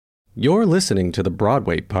You're listening to the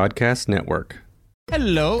Broadway Podcast Network.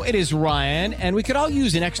 Hello, it is Ryan, and we could all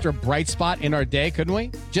use an extra bright spot in our day, couldn't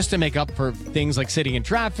we? Just to make up for things like sitting in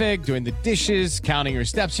traffic, doing the dishes, counting your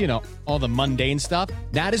steps, you know, all the mundane stuff.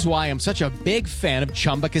 That is why I'm such a big fan of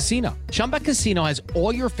Chumba Casino. Chumba Casino has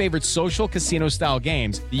all your favorite social casino-style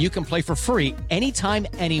games that you can play for free anytime,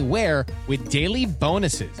 anywhere with daily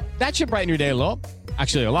bonuses. That should brighten your day a little.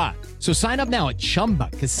 Actually, a lot. So sign up now at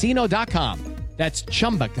ChumbaCasino.com. That's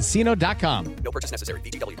ChumbaCasino.com. No purchase necessary.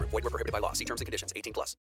 VGW Group. Void where prohibited by law. See terms and conditions.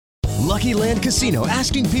 18+. Lucky Land Casino,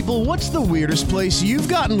 asking people, what's the weirdest place you've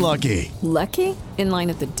gotten lucky? Lucky? In line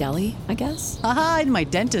at the deli, I guess? Aha, in my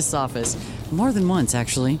dentist's office. More than once,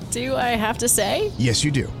 actually. Do I have to say? Yes,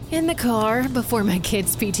 you do. In the car before my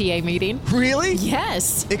kids' PTA meeting. Really?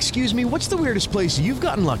 Yes. Excuse me, what's the weirdest place you've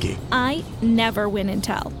gotten lucky? I never win and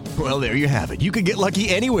tell. Well, there you have it. You can get lucky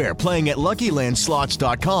anywhere, playing at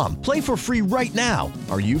LuckyLandSlots.com. Play for free right now.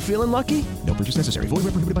 Are you feeling lucky? No purchase necessary. Void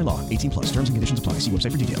where prohibited by law. 18+. Terms and conditions apply. See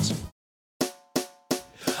website for details.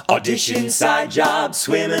 Audition, side job,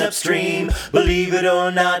 swimming upstream. Believe it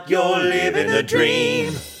or not, you're living the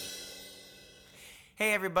dream.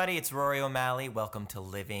 Hey everybody, it's Rory O'Malley. Welcome to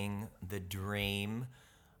Living the Dream.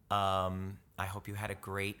 I hope you had a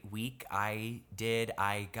great week. I did.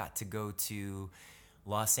 I got to go to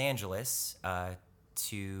Los Angeles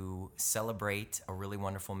to celebrate a really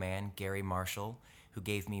wonderful man, Gary Marshall, who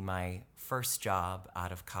gave me my first job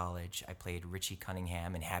out of college. I played Richie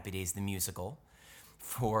Cunningham in Happy Days the Musical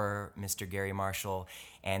for Mr. Gary Marshall,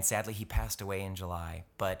 and sadly he passed away in July.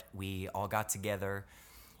 But we all got together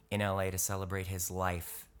in LA to celebrate his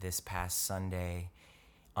life this past Sunday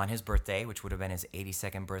on his birthday, which would have been his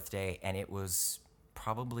 82nd birthday, and it was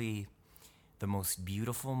probably the most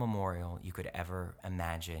beautiful memorial you could ever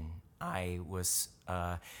imagine. I was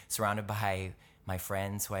surrounded by my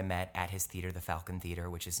friends who I met at his theater, the Falcon Theater,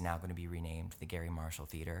 which is now going to be renamed the Gary Marshall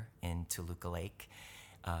Theater in Toluca Lake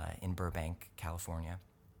in Burbank, California.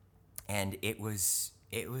 And it was,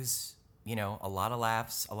 you know, a lot of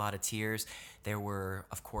laughs, a lot of tears. There were,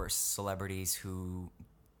 of course, celebrities who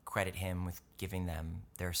credit him with giving them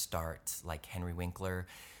their start, like Henry Winkler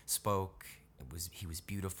spoke. He was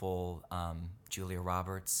beautiful. Julia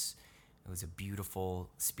Roberts, it was a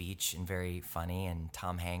beautiful speech and very funny. And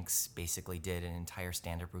Tom Hanks basically did an entire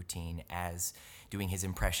stand-up routine as doing his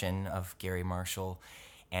impression of Gary Marshall.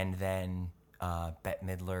 And then Bette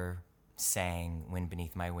Midler sang "Wind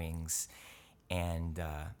Beneath My Wings," and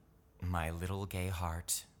my little gay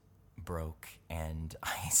heart broke and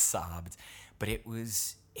I sobbed. But it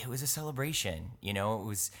was a celebration, you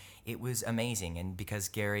know. It was amazing. And because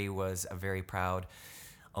Gary was a very proud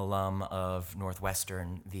alum of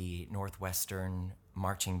Northwestern, the Northwestern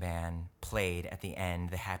marching band played at the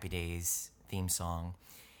end the Happy Days theme song,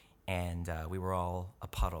 and we were all a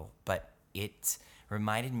puddle. But it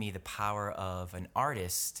reminded me the power of an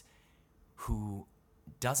artist who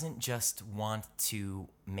doesn't just want to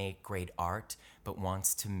make great art, but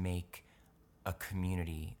wants to make a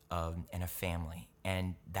community and a family.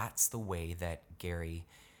 And that's the way that Gary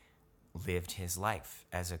lived his life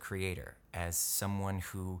as a creator, as someone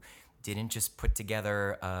who didn't just put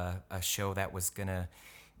together a show that was gonna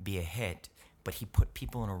be a hit, but he put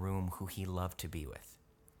people in a room who he loved to be with.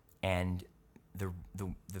 And the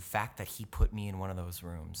fact that he put me in one of those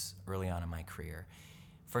rooms early on in my career,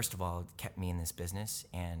 first of all, it kept me in this business,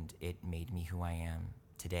 and it made me who I am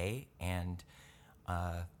today. And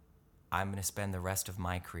I'm going to spend the rest of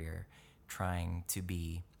my career trying to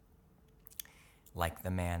be like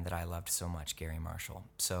the man that I loved so much, Gary Marshall.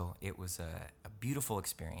 So it was a beautiful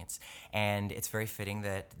experience. And it's very fitting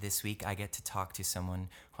that this week I get to talk to someone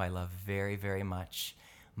who I love very, very much,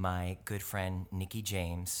 my good friend Nikki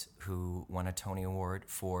James, who won a Tony Award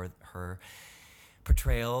for her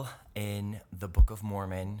portrayal in the Book of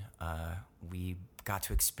Mormon. We got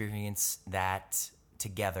to experience that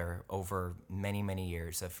together over many, many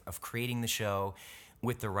years of creating the show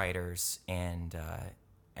with the writers, and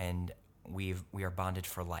we are bonded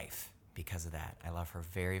for life because of that. I love her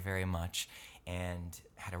very, very much, and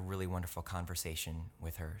had a really wonderful conversation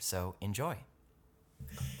with her. So enjoy.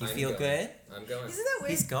 You feel good? I'm going. Isn't that weird?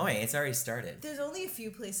 He's going. It's already started. There's only a few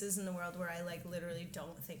places in the world where I literally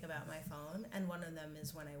don't think about my phone, and one of them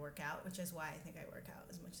is when I work out, which is why I think I work out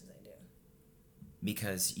as much as I do.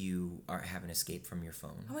 Because you have an escape from your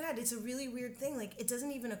phone. Oh my god, it's a really weird thing. It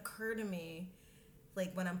doesn't even occur to me,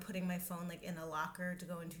 when I'm putting my phone in a locker to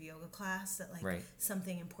go into yoga class, that right.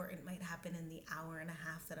 something important might happen in the hour and a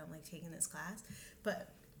half that I'm taking this class. But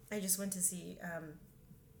I just went to see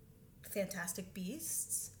Fantastic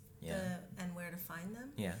Beasts, and Where to Find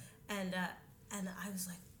Them. Yeah. And I was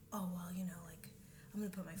like, oh well, I'm gonna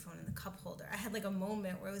put my phone in the cup holder. I had like a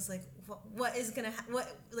moment where I was like, what is gonna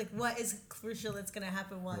what is crucial that's gonna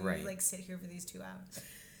happen while you like sit here for these 2 hours?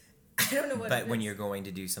 I don't know what. But when you're going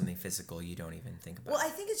to do something physical, you don't even think about. Well, I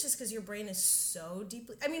think it's just because your brain is so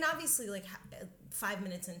deeply. I mean, obviously, like 5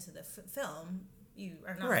 minutes into the film, you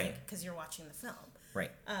are not because you're watching the film.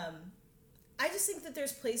 Right. I just think that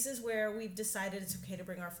there's places where we've decided it's okay to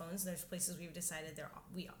bring our phones. And there's places we've decided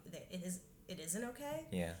it isn't okay.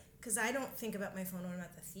 Yeah. Because I don't think about my phone when I'm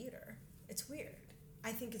at the theater. It's weird.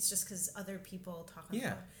 I think it's just because other people talk on the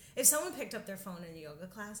phone. If someone picked up their phone in a yoga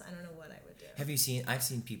class, I don't know what I would do. I've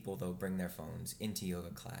seen people, though, bring their phones into yoga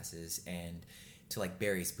classes and to, like,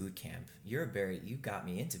 Barry's Boot Camp. You got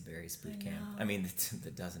me into Barry's Boot Camp. I mean,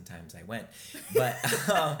 the dozen times I went.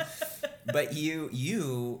 But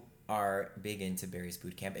you are big into Barry's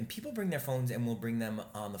Boot Camp. And people bring their phones and will bring them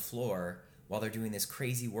on the floor while they're doing this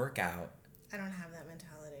crazy workout. I don't have that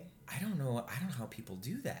mentality. I don't know how people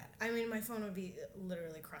do that. I mean, my phone would be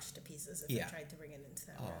literally crushed to pieces if I tried to bring it into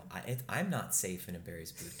that room. I'm not safe in a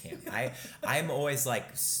Barry's Boot Camp. I'm always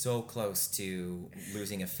like so close to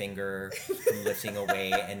losing a finger from lifting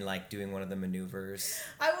away and like doing one of the maneuvers.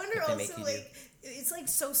 I wonder also like it's like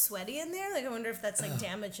so sweaty in there. Like I wonder if that's like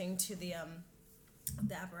damaging to the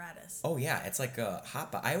apparatus. Oh yeah, it's like a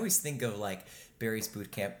hot pot. I always think of like Barry's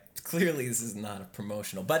Boot Camp. Clearly, this is not a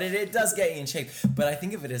promotional, but it does get you in shape. But I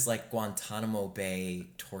think of it as like Guantanamo Bay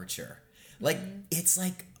torture. Like it's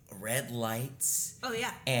like red lights. Oh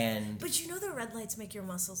yeah. But you know the red lights make your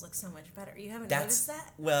muscles look so much better. You haven't noticed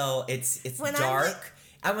that? Well, it's dark.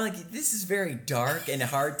 I'm like, this is very dark and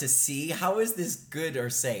hard to see. How is this good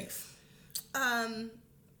or safe?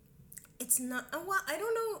 It's not. Well, I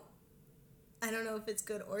don't know. I don't know if it's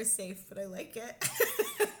good or safe, but I like it.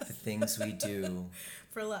 The things we do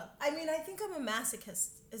for love. I mean, I think I'm a masochist.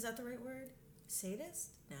 Is that the right word? Sadist?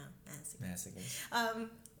 No, masochist.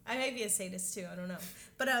 I may be a sadist too. I don't know.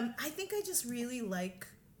 But I think I just really like.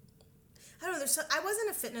 I don't know. I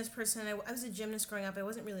wasn't a fitness person. I was a gymnast growing up. I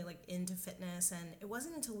wasn't really like into fitness, and it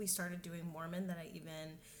wasn't until we started doing Mormon that I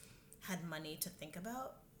even had money to think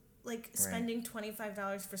about. Like spending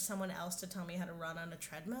 $25 for someone else to tell me how to run on a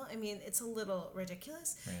treadmill. I mean, it's a little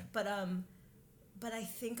ridiculous. Right. But I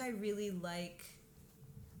think I really like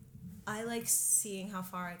seeing how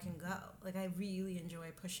far I can go. Like I really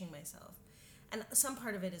enjoy pushing myself. And some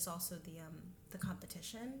part of it is also the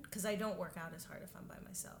competition because I don't work out as hard if I'm by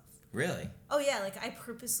myself. Really? Oh yeah, like I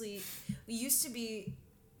purposely used to be.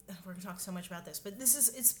 We're gonna talk so much about this, but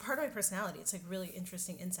it's part of my personality. It's like really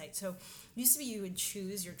interesting insight. So used to be you would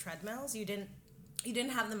choose your treadmills. You didn't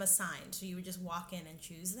have them assigned, so you would just walk in and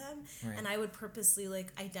choose them. Right. And I would purposely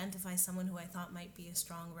like identify someone who I thought might be a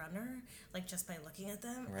strong runner, like just by looking at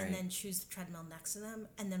them, and then choose the treadmill next to them,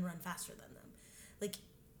 and then run faster than them. Like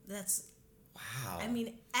that's wow. I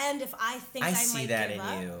mean, and if I think I see might that give in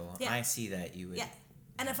up, you. Yeah. I see that you would. Yeah,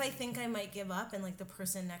 and if I think I might give up, and like the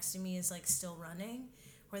person next to me is like still running.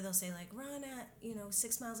 Where they'll say like run at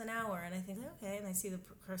 6 miles an hour, and I think okay, and I see the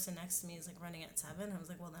person next to me is like running at 7. I was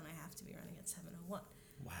like, well then I have to be running at 7:01.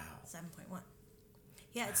 Wow. 7.1.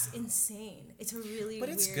 Yeah, it's insane. It's a really but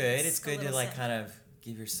it's weird, good. It's good to like kind of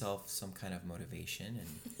give yourself some kind of motivation and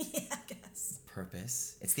yeah, I guess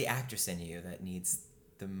purpose. It's the actress in you that needs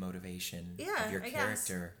the motivation of your I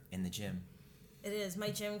character guess. in the gym. It is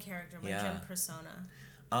my gym character, my gym persona.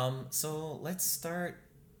 So let's start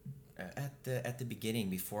at the beginning,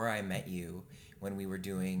 before I met you, when we were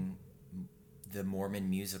doing the Mormon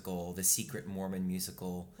musical, the secret Mormon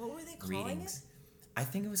musical. What were they calling readings. it? I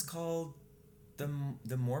think it was called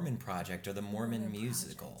the Mormon Project or the Mormon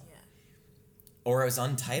Musical. Project, yeah. Or it was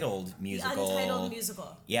Untitled Musical. The Untitled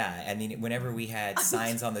Musical. Yeah, I mean, whenever we had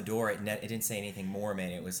signs on the door, it didn't say anything Mormon.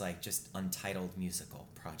 It was like just Untitled Musical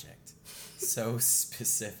Project. So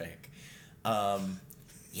specific.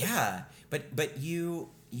 Yeah, but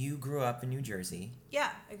you grew up in New Jersey. Yeah,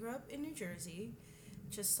 I grew up in New Jersey,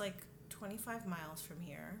 just like 25 miles from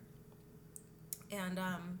here. And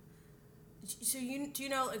so do you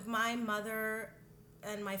know, like my mother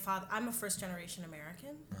and my father, I'm a first generation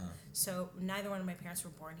American. Uh-huh. So neither one of my parents were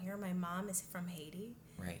born here. My mom is from Haiti.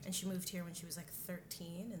 Right. And she moved here when she was like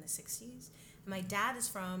 13 in the 60s. And my dad is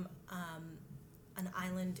from an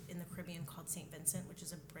island in the Caribbean called St. Vincent, which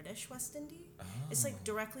is a British West Indies. Oh. It's like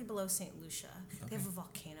directly below St. Lucia. Okay. They have a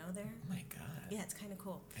volcano there. Oh my God. Yeah, it's kind of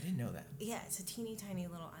cool. I didn't know that. Yeah, it's a teeny tiny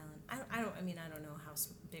little island. I don't know how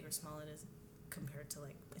big or small it is compared to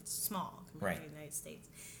like, it's small compared to the United States.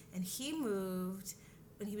 And he moved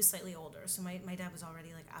when he was slightly older. So my dad was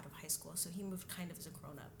already like out of high school. So he moved kind of as a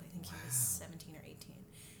grown up. I think he was 17 or 18.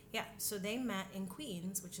 Yeah, so they met in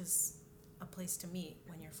Queens, which is a place to meet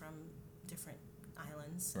when you're from different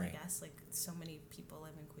islands, Right. I guess. Like, so many people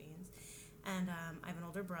live in Queens. And I have an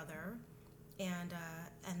older brother. And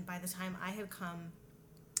by the time I had come,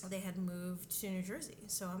 they had moved to New Jersey.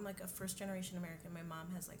 So I'm like a first-generation American. My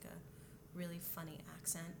mom has like a really funny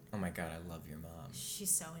accent. Oh my God, I love your mom. She's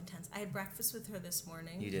so intense. I had breakfast with her this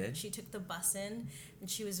morning. You did? She took the bus in, and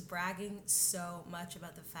she was bragging so much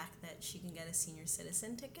about the fact that she can get a senior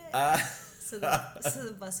citizen ticket. So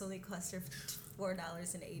the bus only cost her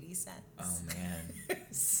 $4.80. Oh man.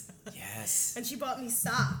 So, Yes. and she bought me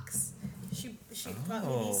socks. She bought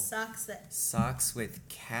me these socks that Socks with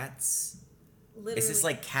cats. literally. Is this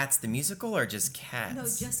like Cats the musical or just cats? No,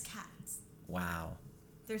 just cats. Wow.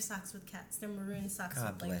 They're socks with cats. They're maroon socks.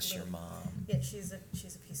 God with, like, bless your little- mom. Yeah, she's a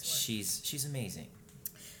piece of work. She's amazing.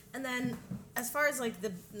 And then, as far as like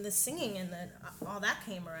the singing and all that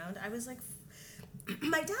came around, I was like,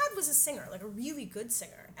 my dad was a singer, like a really good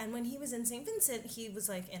singer. And when he was in St. Vincent, he was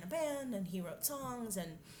like in a band and he wrote songs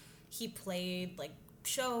and he played like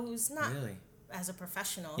shows, not Really? as a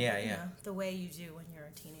professional, Yeah, but, you yeah. know, the way you do when you're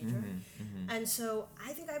a teenager. And so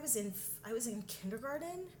I think I was in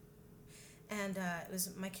kindergarten, and it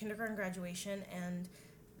was my kindergarten graduation, and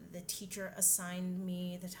the teacher assigned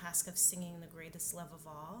me the task of singing "The Greatest Love of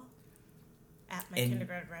All" at my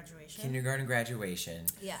kindergarten graduation. Kindergarten graduation.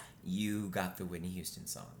 Yeah. You got the Whitney Houston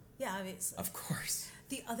song. Yeah, obviously. Of course.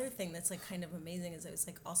 The other thing that's like kind of amazing is I was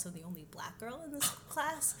like also the only black girl in this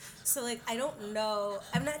class. So like I don't know.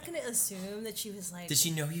 I'm not gonna assume that she was like. Did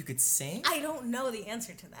she know you could sing? I don't know the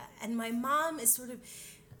answer to that. And my mom is sort of.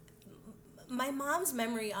 My mom's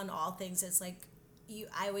memory on all things is like,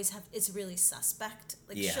 I always have. It's really suspect.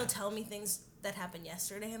 Like Yeah. she'll tell me things that happened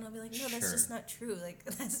yesterday, and I'll be like, no, that's Sure. just not true. Like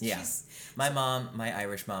that's Yeah. she's. My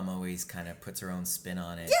Irish mom always kind of puts her own spin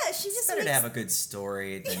on it. Yeah, she It's just better to makes- have a good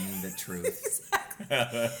story than the truth.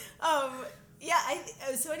 Exactly.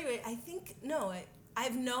 Yeah. So anyway, I think I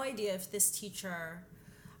have no idea if this teacher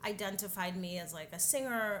identified me as like a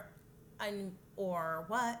singer, or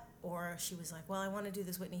what, or she was like, well, I want to do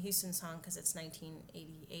this Whitney Houston song because it's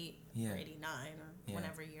 1988 Yeah. or 89 or Yeah.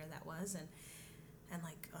 whatever year that was, and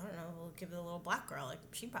like, I don't know, we'll give it a little black girl, like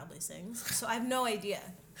she probably sings. So I have no idea,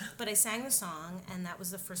 but I sang the song, and that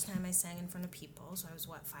was the first time I sang in front of people. So I was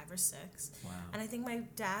 5 or 6. Wow. And I think my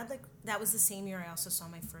dad, like, that was the same year I also saw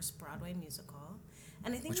my first Broadway musical,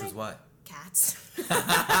 and I think Which was what? Cats.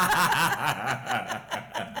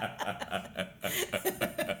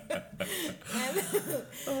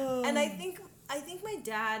 and I think my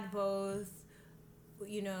dad both,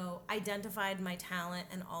 identified my talent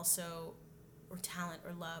and also, or talent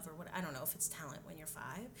or love or what, I don't know if it's talent when you're 5,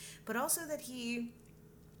 but also that he,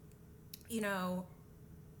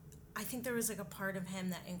 I think there was like a part of him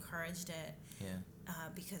that encouraged it. Yeah.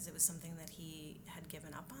 Because it was something that he had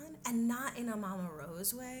given up on, and not in a Mama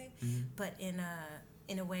Rose way, but in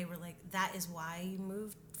a way where like that is why you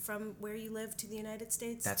moved from where you live to the United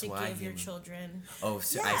States. That's to why give your he- children. Oh,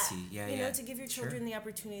 so I see. Yeah, you yeah. know, to give your children the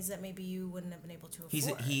opportunities that maybe you wouldn't have been able to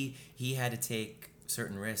afford. He had to take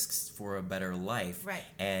certain risks for a better life. Right.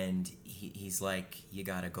 And he's like, you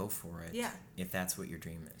gotta go for it. Yeah. If that's what your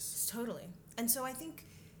dream is. Totally. And so I think,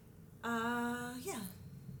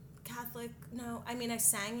 Catholic. No, I mean I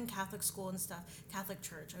sang in Catholic school and stuff. Catholic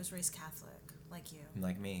church. I was raised Catholic, like you.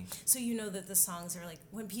 Like me. So you know that the songs are like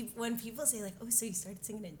when people say like, oh, so you started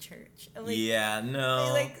singing in church. I'm like, Yeah, no.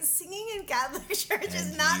 like singing in Catholic church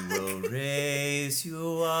is not He the. will raise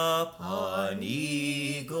you up on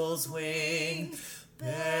eagle's wing,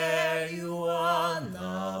 bear you on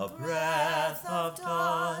the breath of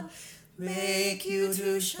dawn, make you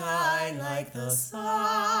to shine like the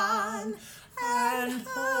sun, and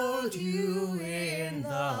hold you in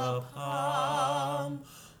the palm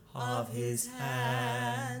of his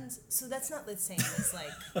hand. So that's not the same as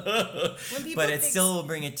like when people. But it think, still will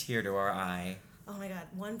bring a tear to our eye. Oh my God,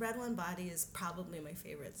 One Bread, One Body is probably my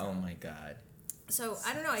favorite Oh song. my God. So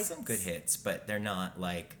I don't know. Some good hits, but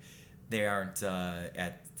they aren't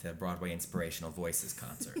at the Broadway Inspirational Voices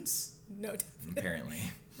concerts. No, Apparently.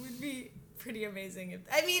 would be pretty amazing if.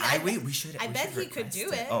 I mean, we should. I we bet should he could request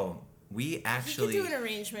do it. Oh, we actually. We could do an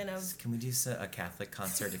arrangement of. Can we do a Catholic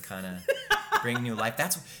concert to kind of bring new life?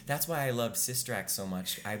 That's why I loved Sister Act so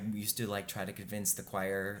much. I used to like try to convince the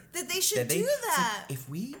choir That they should do that. So if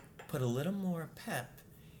we put a little more pep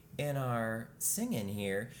in our singing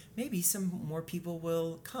here, maybe some more people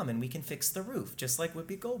will come and we can fix the roof, just like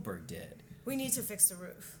Whoopi Goldberg did. We need to fix the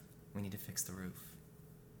roof. We need to fix the roof.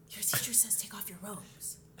 Your teacher says take off your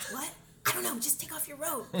robes. What? I don't know. Just take off your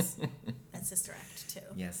robes. That's Sister Act 2.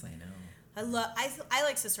 Yes, I know. I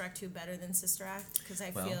like Sister Act 2 better than Sister Act because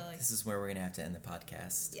I feel like this is where we're gonna have to end the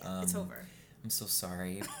podcast. it's over. I'm so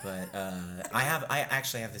sorry, but I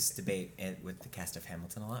actually have this debate with the cast of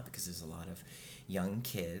Hamilton a lot because there's a lot of young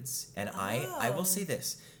kids, and I will say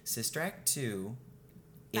this: Sister Act 2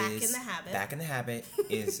 Back in the Habit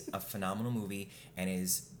is a phenomenal movie and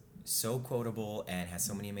is so quotable and has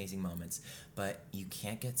so many amazing moments. But you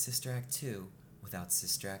can't get Sister Act 2 without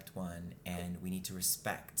Sister Act 1, and we need to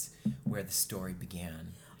respect where the story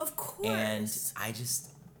began. Of course. And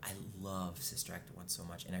I love Sister Act 1 so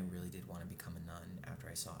much, and I really did want to become a nun after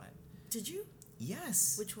I saw it. Did you?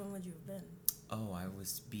 Yes. Which one would you have been? Oh, I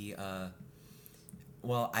was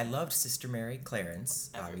well, I loved Sister Mary Clarence,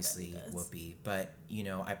 obviously Whoopi, but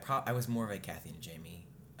I was more of a Kathy and Jamie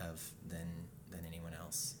than anyone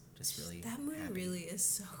else. Just really that movie happy. Really is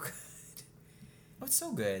so good. Oh, it's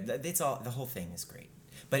so good. It's all, the whole thing is great.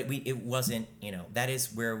 But it wasn't, that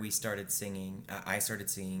is where we started singing. I started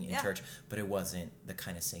singing in church, but it wasn't the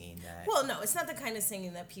kind of singing that... Well, no, it's not the kind of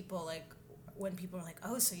singing that people, like, when people are like,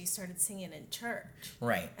 oh, so you started singing in church.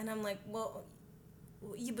 Right. And I'm like, well,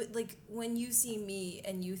 but, like, when you see me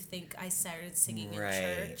and you think I started singing in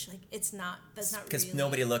church, like, that's not really... Because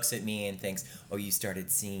nobody looks at me and thinks, oh, you started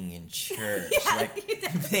singing in church.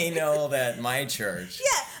 They know that my church... Yeah.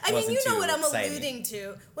 I mean, you know what I'm exciting. alluding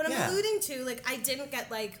to. What I'm alluding to, like, I didn't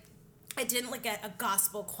get a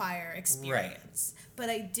gospel choir experience, but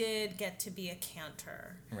I did get to be a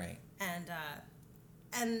cantor. Right.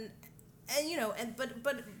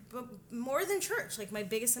 But more than church, like, my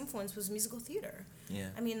biggest influence was musical theater. Yeah.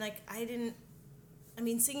 I mean, like,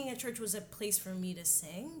 singing at church was a place for me to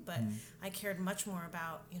sing, but I cared much more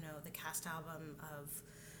about, the cast album of,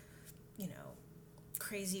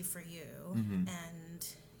 Crazy for You and,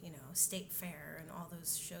 State Fair and all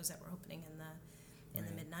those shows that were opening in the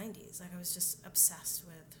mid-90s. Like, I was just obsessed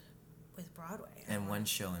with Broadway. And one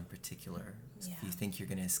show in particular. Yeah. If you think you're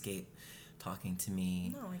going to escape talking to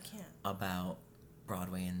me no, I can't. about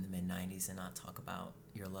Broadway in the mid-90s and not talk about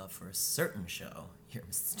your love for a certain show, you're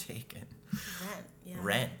mistaken. Rent, yeah.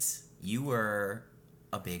 Rent. You were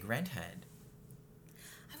a big Rent head.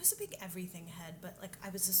 I was a big everything head, but, like, I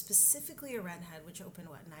was specifically a Rent head, which opened,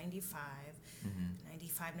 95,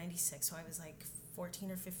 96, so I was, like,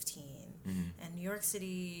 14 or 15. And New York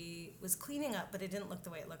City was cleaning up, but it didn't look the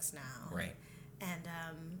way it looks now. Right. And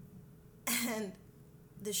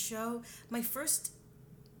the show, my first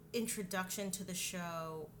introduction to the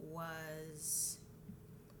show was,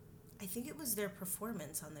 I think it was their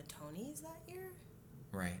performance on the Tonys that year.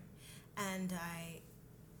 Right. And I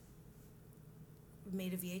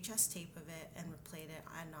made a VHS tape of it and replayed it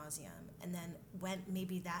ad nauseum, and then went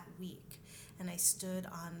maybe that week, and I stood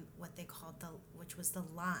on what they called which was the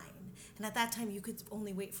line, and at that time you could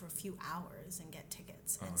only wait for a few hours and get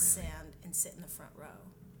tickets and sit in the front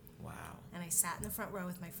row. Wow. And I sat in the front row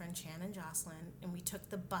with my friend Shannon Jocelyn, and we took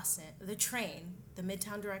the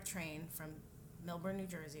Midtown Direct train from Millburn, New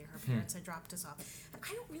Jersey. Her parents had dropped us off. And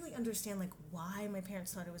I don't really understand, like, why my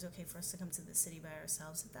parents thought it was okay for us to come to the city by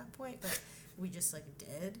ourselves at that point, but we just, like,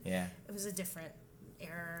 did. Yeah. It was a different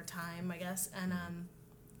era time, I guess. And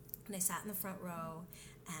I sat in the front row,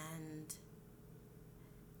 and,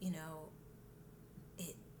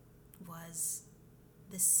 it was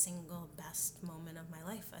the single best moment of my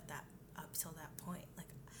life up till that point. Like,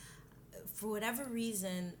 for whatever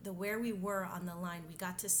reason, where we were on the line, we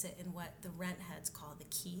got to sit in what the Rent heads call the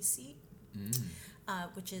key seat,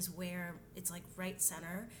 which is where it's, like, right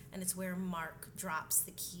center, and it's where Mark drops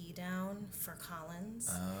the key down for Collins.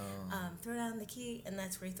 Oh. Throw down the key, and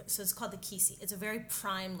that's where so it's called the key seat. It's a very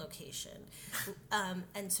prime location.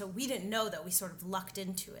 And so we didn't know that. We sort of lucked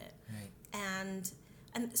into it. Right. And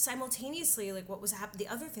simultaneously, like, what was the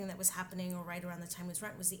other thing that was happening right around the time was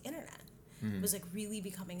Rent was the internet. It was, like, really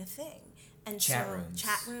becoming a thing. And chat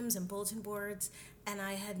rooms and bulletin boards, and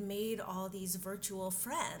I had made all these virtual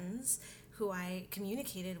friends who I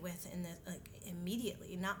communicated with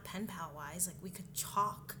immediately, not pen pal wise. Like, we could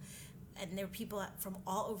talk, and there were people from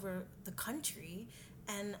all over the country,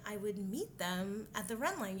 and I would meet them at the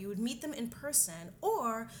Rent line. You would meet them in person,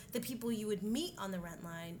 or the people you would meet on the Rent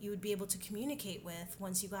line, you would be able to communicate with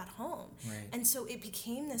once you got home. Right. And so it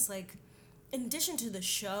became this, like, in addition to the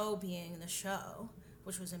show being the show,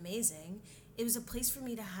 which was amazing, it was a place for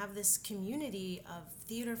me to have this community of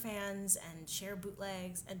theater fans and share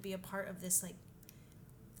bootlegs and be a part of this, like,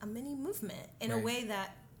 a mini movement in a way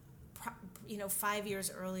that, 5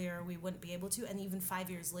 years earlier we wouldn't be able to, and even 5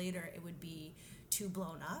 years later it would be too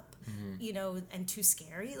blown up, and too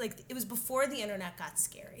scary. Like, it was before the internet got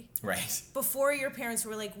scary. Right. Before your parents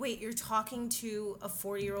were like, wait, you're talking to a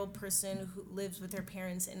 40-year-old person who lives with their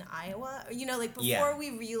parents in Iowa? Before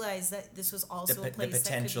we realized that this was also a place the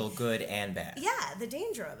potential good and bad. Yeah, the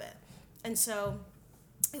danger of it. And so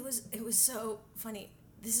it was so funny.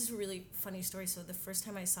 This is a really funny story. So the first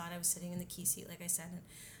time I saw it, I was sitting in the key seat, like I said,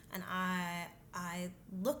 and I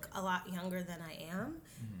look a lot younger than I am.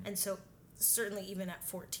 And so certainly even at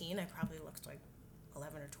 14, I probably looked like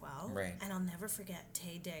 11 or 12. Right. And I'll never forget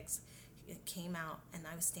Taye Diggs. It came out, and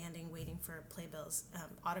I was standing waiting for Playbill's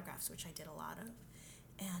autographs, which I did a lot of.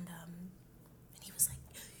 And he was like,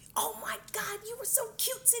 "Oh my God, you were so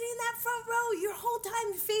cute sitting in that front row your whole time,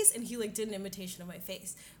 your face." And he like did an imitation of my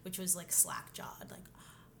face, which was like slack jawed, like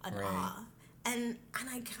an awe. And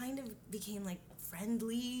I kind of became like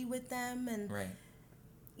friendly with them, and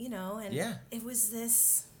you know, and it was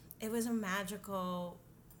a magical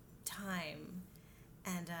time,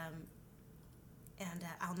 and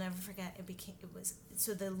I'll never forget.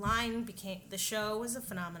 The show was a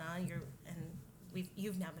phenomenon.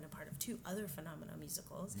 You've now been a part of 2 other Phenomena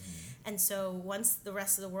musicals. And so once the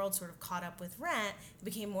rest of the world sort of caught up with Rent, it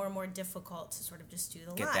became more and more difficult to sort of just do the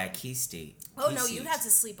line. Get that key seat. You'd have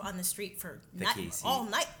to sleep on the street for all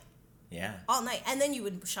night. Yeah. All night. And then you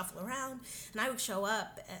would shuffle around, and I would show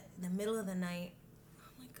up in the middle of the night.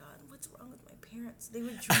 Oh my God, what's wrong with my parents? They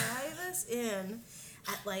would drive us in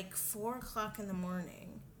at like 4 o'clock in the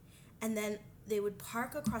morning, and then they would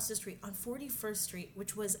park across the street on 41st Street,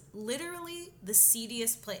 which was literally the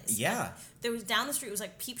seediest place. Yeah. Like, there was down the street, it was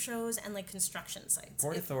like peep shows and like construction sites.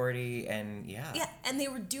 Port Authority and Yeah, and they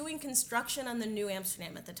were doing construction on the New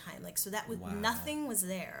Amsterdam at the time. Like, so that was nothing was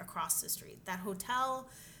there across the street. That hotel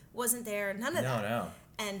wasn't there, none of that. No.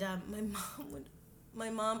 And my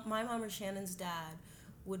mom or Shannon's dad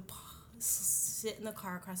would sit in the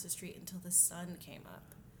car across the street until the sun came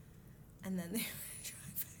up. And then they would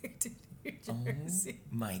drive back to Jersey.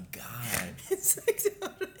 Oh my God. It's like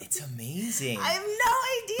it's amazing. I have no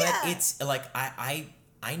idea. But it's like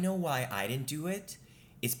I know why I didn't do it.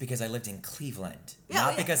 It's because I lived in Cleveland.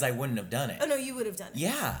 Not because I wouldn't have done it. Oh no, you would have done it.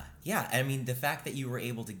 Yeah. I mean, the fact that you were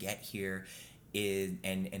able to get here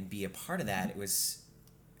and be a part of that,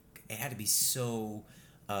 it had to be so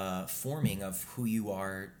forming of who you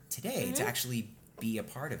are today to actually be a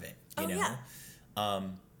part of it. You know? Yeah.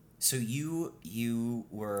 So you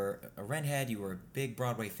were a Renthead, you were a big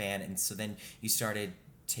Broadway fan, and so then you started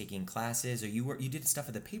taking classes, or you did stuff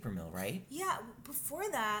at the Paper Mill, right? Yeah. Before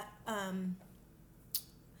that,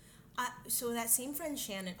 so that same friend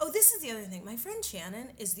Shannon. Oh, this is the other thing. My friend Shannon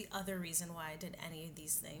is the other reason why I did any of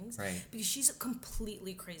these things. Right. Because she's a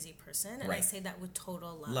completely crazy person, and I say that with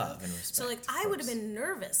total love and respect. So like I would have been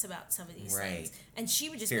nervous about some of these things, and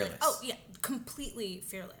she would just be like, "Oh yeah, completely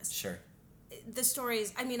fearless." Sure. The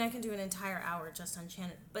stories, I mean, I can do an entire hour just on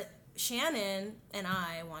Shannon, but Shannon and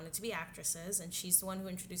I wanted to be actresses, and she's the one who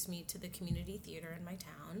introduced me to the community theater in my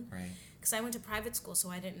town. Right. Because I went to private school,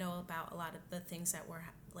 so I didn't know about a lot of the things that were,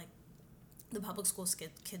 like, the public school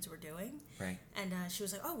kids were doing. Right. And she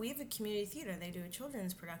was like, "Oh, we have a community theater. They do a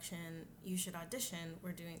children's production. You should audition.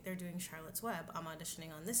 They're doing Charlotte's Web. I'm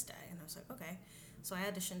auditioning on this day." And I was like, "Okay." So I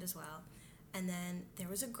auditioned as well. And then there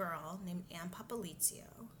was a girl named Ann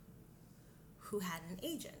Papalizio who had an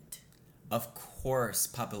agent. Of course,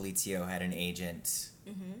 Papalizio had an agent.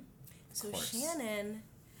 Mm-hmm. So Shannon,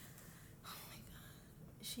 oh my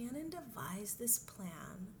God, Shannon devised this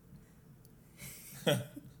plan.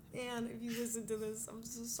 And if you listen to this, I'm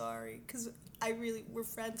so sorry, because we're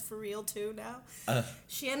friends for real too now.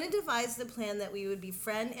 Shannon devised the plan that we would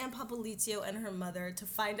befriend Ann Papalizio and her mother to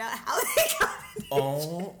find out how they got an agent.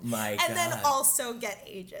 Oh my God. And then also get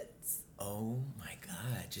agents. Oh my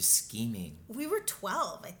God, just scheming. We were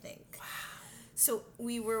 12, I think. Wow. So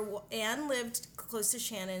Anne lived close to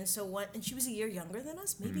Shannon, and she was a year younger than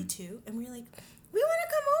us, maybe 2, and we were like, we want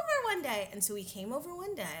to come over one day. And so we came over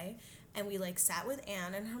one day, and we like sat with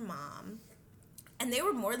Anne and her mom, and they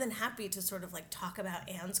were more than happy to sort of like talk about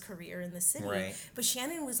Anne's career in the city. Right. But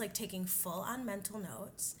Shannon was like taking full on mental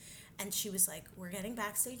notes, and she was like, we're getting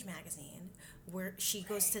Backstage Magazine. She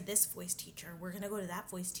goes to this voice teacher. We're going to go to that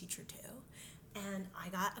voice teacher too. And I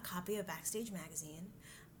got a copy of Backstage Magazine.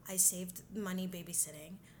 I saved money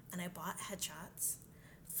babysitting, and I bought headshots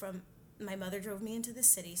from, my mother drove me into the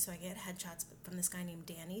city, so I get headshots from this guy named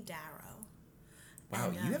Danny Darrow. Wow,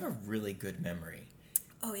 And, you have a really good memory.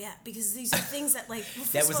 Oh yeah, because these are things that like... Well,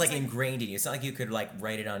 that was like ingrained in you. It's not like you could like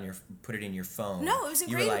put it in your phone. No, it was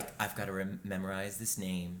ingrained. You were like, I've got to memorize this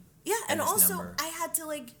name. Yeah, and also number. I had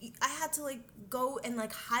to go and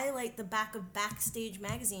like highlight the back of Backstage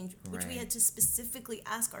Magazine, which we had to specifically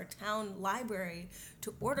ask our town library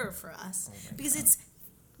to order for us because it's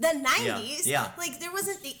the 90s. Yeah. Like there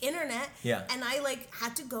wasn't the internet. Yeah. And I like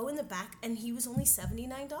had to go in the back, and he was only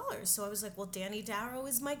 $79. So I was like, well, Danny Darrow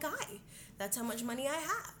is my guy. That's how much money I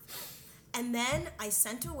have. And then I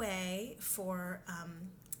sent away for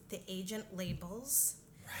the agent labels.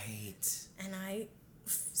 Right. And I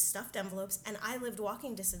stuffed envelopes, and I lived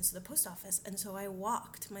walking distance to the post office, and so I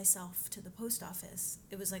walked myself to the post office.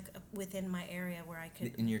 It was like within my area where I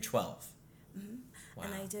could. And you're 12. Mm-hmm. Wow.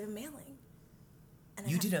 And I did a mailing. And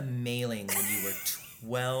you did a mailing when you were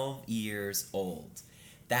 12 years old.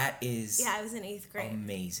 That is yeah, I was in 8th grade.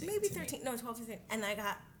 Amazing. Maybe 13. No, 12, 13. And I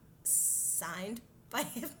got signed by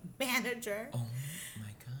a manager. Oh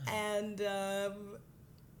my God.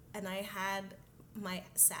 And I had my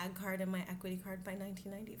SAG card and my equity card by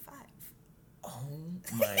 1995. Oh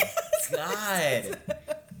my God.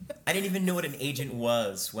 I didn't even know what an agent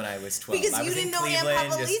was when I was 12. Because I you was didn't in know Ann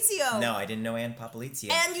Cleveland, Papolizio. No, I didn't know Ann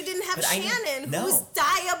Papolizio. And you didn't have Shannon, who was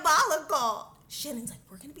diabolical. Shannon's like,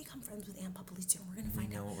 we're going to become friends with Ann Papolizio, and we're going to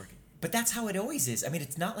find out. But that's how it always is. I mean,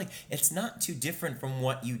 it's not too different from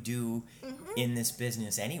what you do in this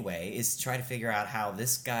business anyway, is try to figure out how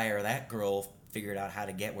this guy or that girl figured out how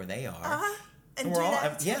to get where they are. And we're all,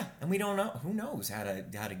 and we don't know. Who knows how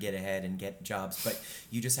to get ahead and get jobs? But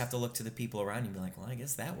you just have to look to the people around you and be like, well, I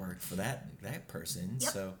guess that worked for that person.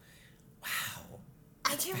 Yep. So, wow.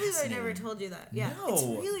 I can't believe I never told you that. Yeah, no. It's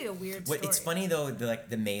really a weird story. It's funny though,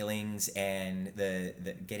 the mailings and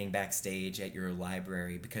the getting backstage at your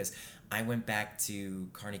library, because I went back to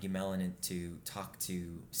Carnegie Mellon to talk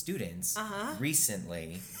to students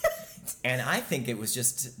recently. And I think it was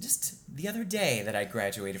just the other day that I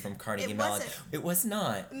graduated from Carnegie Mellon. It was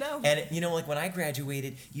not. No. And like when I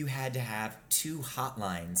graduated, you had to have 2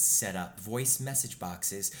 hotlines set up, voice message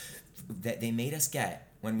boxes that they made us get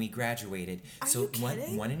when we graduated. Are you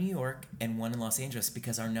kidding? One in New York and one in Los Angeles,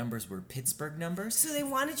 because our numbers were Pittsburgh numbers. So they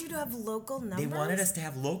wanted you to have local numbers? They wanted us to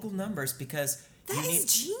have local numbers because that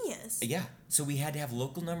is genius. Yeah. So we had to have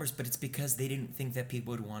local numbers, but it's because they didn't think that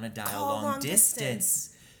people would want to dial long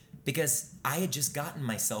distance. Because I had just gotten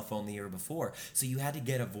my cell phone the year before. So you had to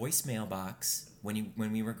get a voicemail box when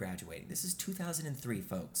we were graduating. This is 2003,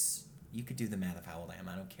 folks. You could do the math of how old I am.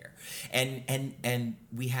 I don't care. And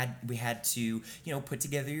we had to, put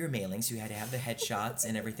together your mailings. You had to have the headshots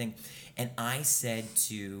and everything. And I said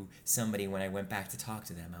to somebody when I went back to talk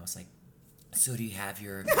to them, I was like, so do you have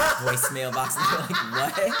your voicemail box? And they're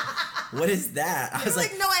like, what? What is that? I was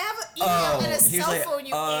like, no, I have an email and a cell phone,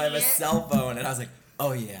 you idiot. I have a cell phone. And I was like,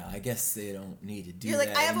 oh yeah, I guess they don't need to do that. You're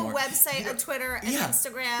like, I have anymore. A website, a Twitter, an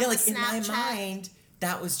Instagram, yeah, like Snapchat. In my mind,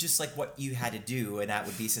 that was just like what you had to do, and that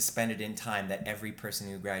would be suspended in time, that every person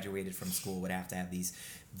who graduated from school would have to have these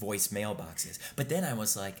voice mailboxes. But then I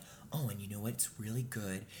was like, oh, and you know what's really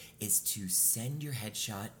good is to send your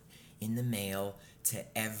headshot in the mail to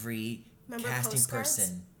every casting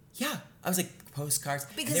person. Yeah, I was like, postcards.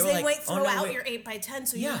 Because they might throw out your 8x10,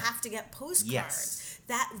 so you have to get postcards. Yes.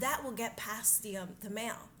 That will get past the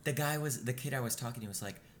mail. The kid I was talking to was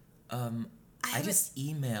like, I just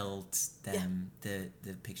emailed them the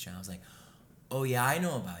picture. I was like, oh yeah, I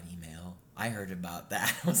know about email. I heard about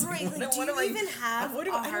that. I was right, like, do you even have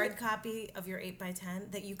a hard copy of your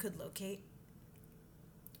 8x10 that you could locate?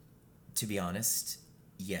 To be honest,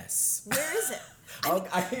 yes. Where is it?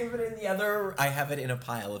 I have it I have it in a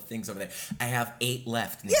pile of things over there. I have 8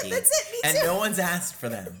 left, Nikki. Yeah, that's it. Me too. And no one's asked for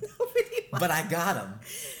them. But I got them.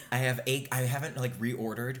 I have 8. I haven't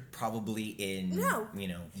reordered probably in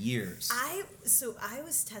years. I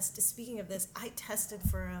was tested. Speaking of this, I tested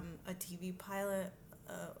for a TV pilot.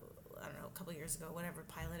 I don't know, a couple years ago, whatever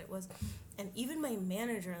pilot it was, and even my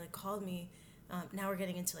manager called me. Now we're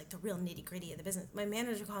getting into the real nitty gritty of the business. My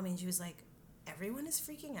manager called me and she was like, "Everyone is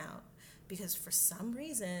freaking out because for some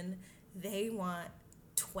reason they want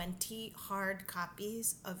 20 hard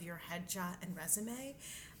copies of your headshot and resume."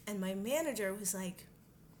 And my manager was like,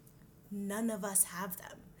 none of us have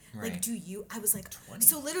them. Right. Do you? I was like, 20.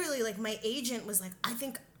 So literally, my agent was like, I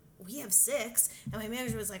think we have 6. And my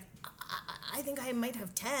manager was like, I think I might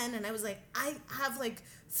have 10. And I was like, I have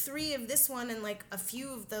 3 of this one and a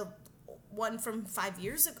few of the one from 5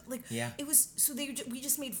 years ago. It was, so we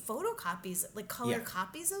just made photocopies, color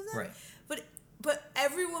copies of them. Right. But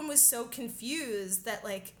everyone was so confused that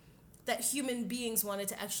that human beings wanted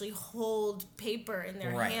to actually hold paper in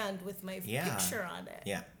their hand with my picture on it.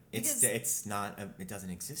 Yeah. It's not, it doesn't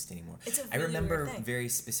exist anymore. It's a really I remember weird thing. very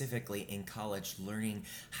specifically in college learning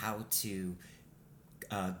how to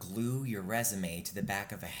glue your resume to the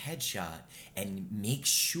back of a headshot and make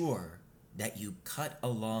sure that you cut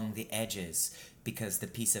along the edges, because the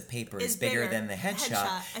piece of paper is bigger than the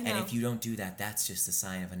headshot. And if you don't do that, that's just a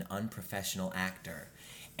sign of an unprofessional actor.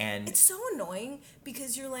 And it's so annoying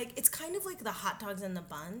because you're it's kind of like the hot dogs and the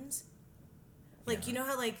buns. Like, you know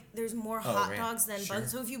how, like, there's more hot dogs than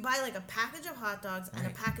buns? So if you buy, like, a package of hot dogs and a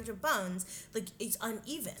package of buns, like, it's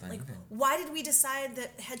uneven. Why did we decide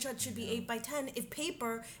that headshots should be 8 by 10 if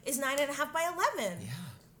paper is 9.5 by 11? Yeah.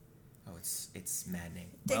 Oh, it's maddening.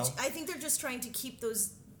 I think they're just trying to keep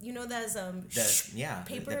those, you know, those the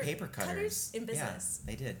paper cutters in business.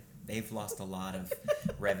 Yeah, they did. They've lost a lot of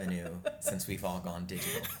revenue since we've all gone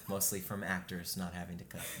digital, mostly from actors not having to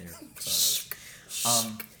cut their photos.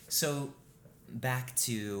 So back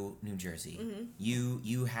to New Jersey.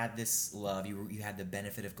 You had this love. You had the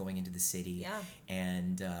benefit of going into the city,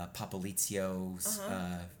 and Papalizio's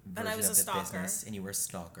version of the business, and you were a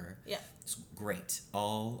stalker. Yeah, it's great.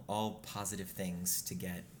 All positive things to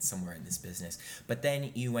get somewhere in this business. But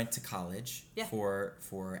then you went to college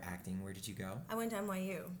for acting. Where did you go? I went to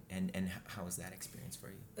NYU. And how was that experience for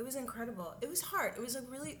you? It was incredible. It was hard. It was a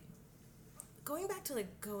really going back to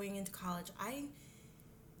like going into college. I'm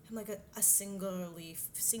like a singularly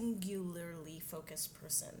focused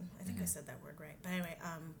person. I think I said that word right. But anyway,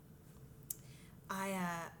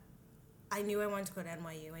 I knew I wanted to go to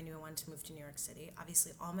NYU. I knew I wanted to move to New York City.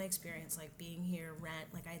 Obviously, all my experience, like being here,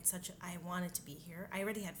 rent, like I wanted to be here. I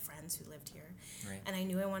already had friends who lived here, and I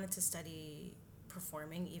knew I wanted to study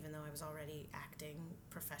performing, even though I was already acting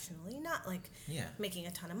professionally, not like making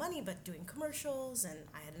a ton of money, but doing commercials, and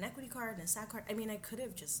I had an equity card and a SAG card. I mean, I could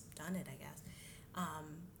have just done it, I guess.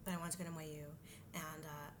 But I wanted to go to NYU, and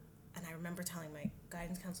I remember telling my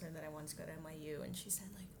guidance counselor that I wanted to go to NYU, and she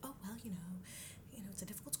said like, oh well, you know, it's a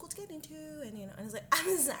difficult school to get into, and and I was like,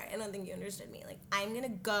 I'm sorry, I don't think you understood me. Like, I'm gonna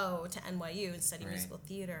go to NYU and study musical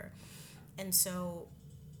theater, and so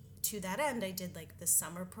to that end, I did like the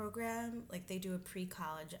summer program. Like they do a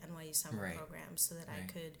pre-college NYU summer program, so that I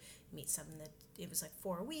could meet some that it was like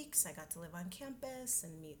 4 weeks. I got to live on campus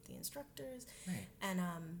and meet the instructors, and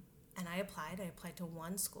I applied to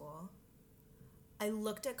one school. I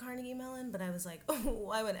looked at Carnegie Mellon, but I was like, oh,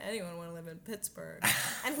 why would anyone want to live in Pittsburgh?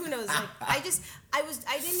 And who knows? Like, I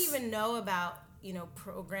didn't even know about,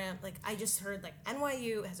 program. Like, I just heard, like,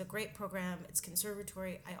 NYU has a great program. It's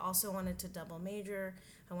conservatory. I also wanted to double major.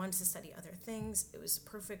 I wanted to study other things. It was a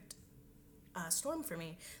perfect storm for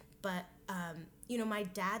me. But, my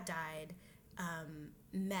dad died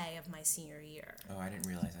May of my senior year. Oh, I didn't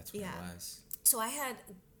realize that's what it was. So I had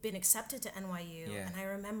been accepted to NYU, and I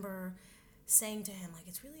remember saying to him, like,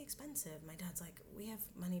 it's really expensive. My dad's like, we have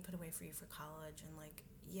money put away for you for college, and like,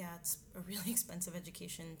 yeah, it's a really expensive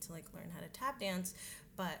education to like learn how to tap dance,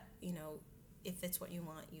 but if it's what you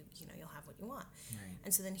want, you'll have what you want. Right.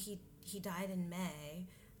 And so then he died in May,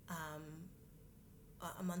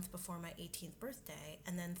 a month before my 18th birthday,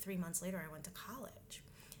 and then 3 months later I went to college.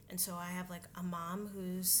 And so I have like a mom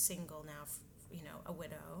who's single now, a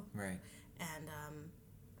widow. Right.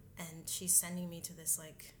 And she's sending me to this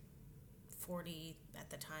like at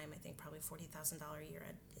the time, I think probably $40,000 a year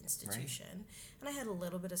institution. Right. And I had a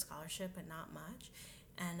little bit of scholarship, but not much.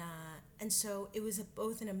 And so it was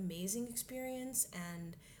both an amazing experience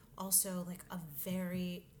and also like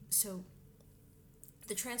so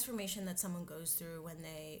the transformation that someone goes through when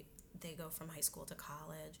they go from high school to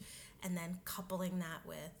college, and then coupling that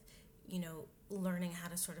with, learning how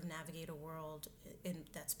to sort of navigate a world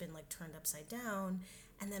that's been like turned upside down.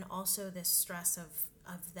 And then also this stress of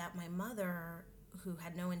that my mother, who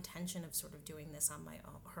had no intention of sort of doing this on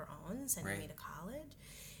her own, sending me to college,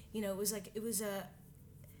 it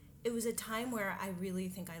was a time where I really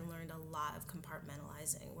think I learned a lot of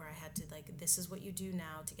compartmentalizing, where I had to like, this is what you do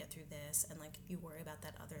now to get through this, and like you worry about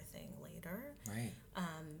that other thing later. Right.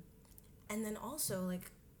 And then also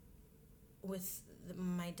like with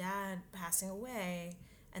my dad passing away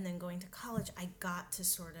and then going to college, I got to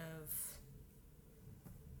sort of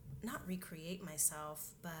not recreate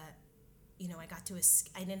myself, but I got to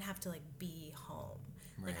I didn't have to like be home.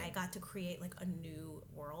 Right. Like I got to create like a new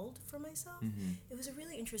world for myself. Mm-hmm. It was a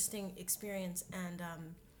really interesting experience, and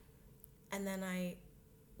then I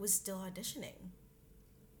was still auditioning,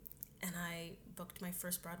 and I booked my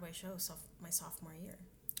first Broadway show my sophomore year.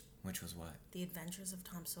 Which was what? The Adventures of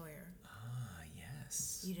Tom Sawyer. Ah,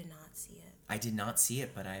 yes. You did not see it. I did not see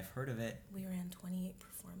it, but I've heard of it. We ran 28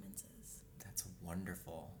 performances. That's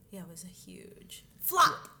wonderful. Yeah, it was a huge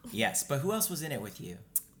flop. Yes, but who else was in it with you?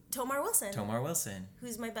 Tomar Wilson.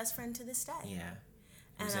 Who's my best friend to this day. Yeah.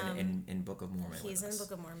 Who's in Book of Mormon. He's in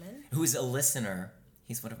Book of Mormon. Who's a listener.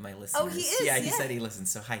 He's one of my listeners. Oh, he is? Yeah, he said he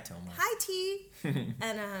listens. So hi, Tomar. Hi, T.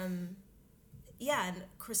 And and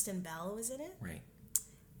Kristen Bell was in it. Right.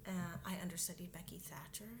 I understudied Becky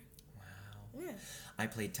Thatcher. Wow. Yeah. I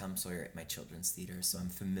played Tom Sawyer at my children's theater, so I'm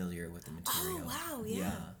familiar with the material. Oh, wow,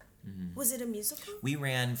 yeah. Was it a musical? We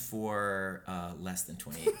ran for less than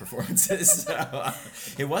 28 performances. So,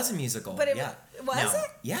 it was a musical. But was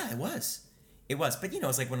it? Yeah, it was. It was, but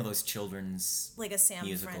it's like one of those children's like a Sam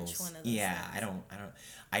musicals. French one of those. Yeah, things.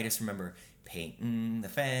 I just remember painting the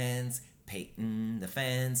fence.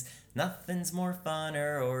 Nothing's more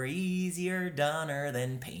funner or easier doneer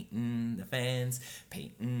than painting the fence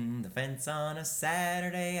on a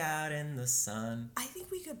Saturday out in the sun. I think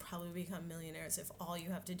we could probably become millionaires if all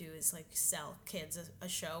you have to do is like sell kids a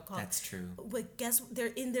show called. That's true. But guess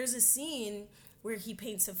there's a scene where he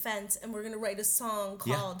paints a fence, and we're gonna write a song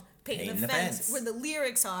called "Painting the Fence," where the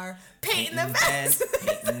lyrics are "Painting the Fence."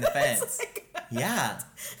 Painting the fence. Yeah,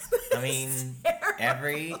 I mean,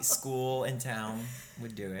 every school in town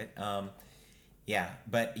would do it. Yeah,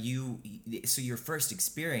 but so your first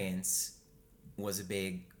experience was a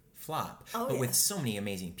big flop, but with so many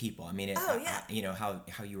amazing people. I mean,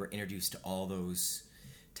 how you were introduced to all those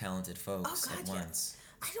talented folks at once.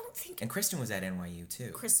 I don't think. And Kristen was at NYU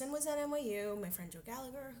too. Kristen was at NYU. My friend Joe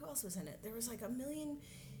Gallagher. Who else was in it? There was like a million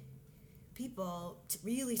people,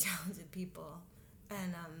 really talented people.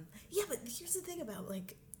 And but here's the thing about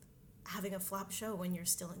like having a flop show when you're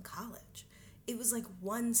still in college. It was like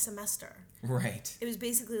one semester. Right. It was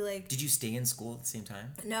basically like. Did you stay in school at the same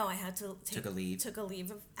time? No, I had to took a leave. Took a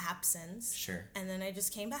leave of absence. Sure. And then I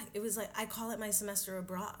just came back. It was like I call it my semester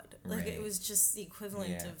abroad. Like it was just the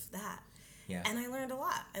equivalent of that. Yeah. And I learned a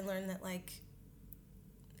lot. I learned that like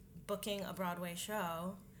booking a Broadway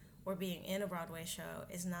show or being in a Broadway show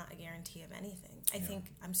is not a guarantee of anything. I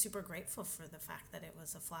think I'm super grateful for the fact that it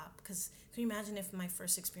was a flop, because can you imagine if my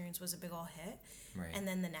first experience was a big ol' hit and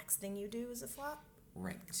then the next thing you do is a flop?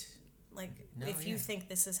 Right. Like if you think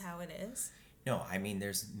this is how it is. No, I mean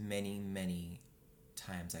there's many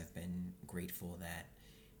times I've been grateful that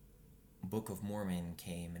Book of Mormon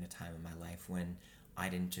came in a time in my life when I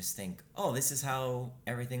didn't just think, oh, this is how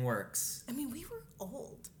everything works. I mean, we were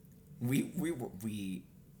old. We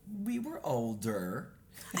were older.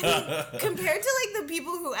 I mean, compared to like the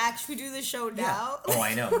people who actually do the show now. Yeah. Oh,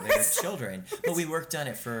 I know, they're children, but we worked on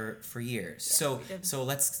it for years. Yeah, so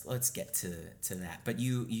let's get to that. But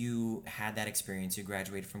you had that experience. You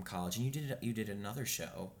graduated from college, and you did another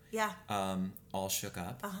show. Yeah. All Shook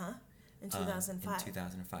Up. In 2005. In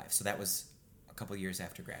 2005. So that was a couple years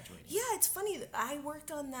after graduating. Yeah, it's funny. I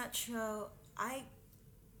worked on that show. I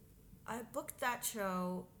booked that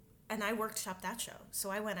show, and I workshopped that show.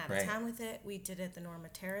 So I went out of town with it. We did it at the Norma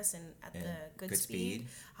Terrace and at the Goodspeed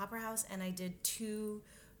Opera House, and I did 2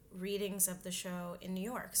 readings of the show in New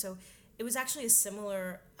York. So it was actually a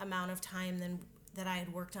similar amount of time that I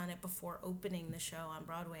had worked on it before opening the show on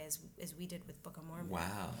Broadway as we did with Book of Mormon.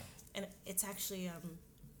 Wow. And it's actually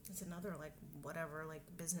it's another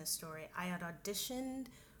business story. I had auditioned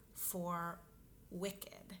for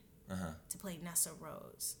Wicked to play Nessa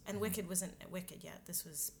Rose, and Wicked wasn't Wicked yet. This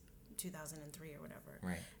was 2003 or whatever.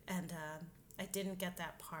 Right. And I didn't get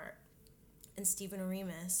that part. And Stephen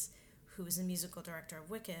Oremus, who was the musical director of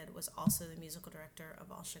Wicked, was also the musical director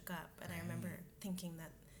of All Shook Up. And I remember thinking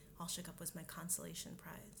that All Shook Up was my consolation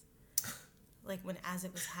prize. Like as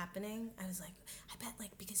it was happening, I was like, I bet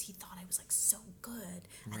because he thought I was so good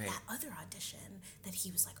at that other audition that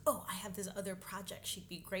he was like, oh, I have this other project she'd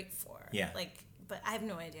be great for. Yeah. But I have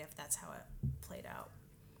no idea if that's how it played out.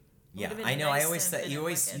 Yeah, I know. I always thought you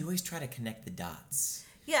always try to connect the dots.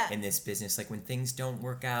 Yeah. In this business, like when things don't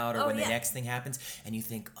work out or when the next thing happens, and you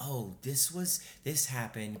think, oh, this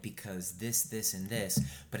happened because this and this,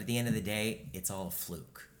 but at the end of the day, it's all a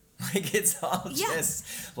fluke. Like it's all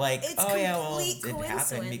just like, it's it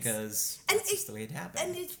happened because that's just the way it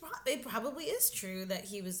happened. And it probably is true that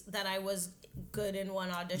I was good in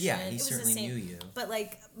one audition. Yeah, he it was certainly the same, knew you.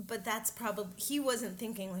 But that's probably, he wasn't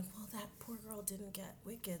thinking well, that poor girl didn't get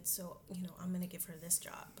Wicked, so I'm gonna give her this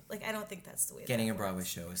job. I don't think that's the way. Getting that a Broadway works.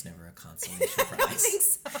 show is never a consolation prize. I don't think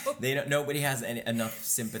so. Nobody has enough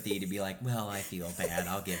sympathy to be like, well, I feel bad,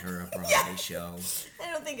 I'll give her a Broadway show.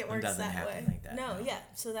 I don't think it works doesn't that happen way. like that. No, yeah.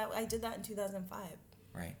 So that I did that in 2005.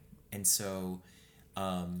 Right, and so.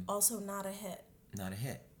 Also, not a hit. Not a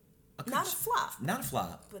hit. Not a flop. Not a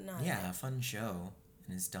flop. But not. Yeah, a fun show,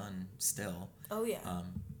 and it's done still. Oh yeah.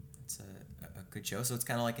 It's a good show, so it's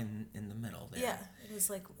kind of like in the middle there. Yeah, it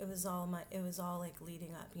was all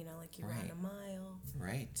leading up. You run a mile.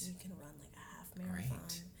 Right. You can run a half marathon.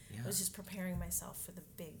 Right. Yeah. I was just preparing myself for the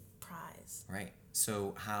big prize. Right.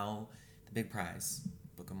 So the big prize,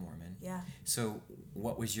 Book of Mormon. Yeah. So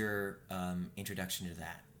what was your introduction to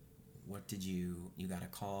that? What did you got a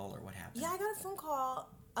call or what happened? Yeah, I got a phone call.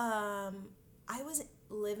 I was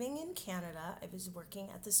living in Canada. I was working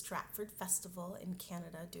at the Stratford Festival in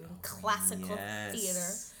Canada doing classical theater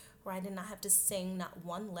where I did not have to sing not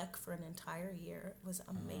one lick for an entire year. It was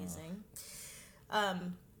amazing.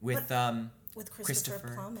 With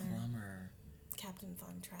Christopher Plummer. Captain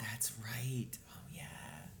Von Trapp. That's right. Oh, yeah.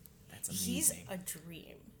 That's amazing. He's a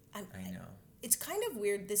dream. I know. It's kind of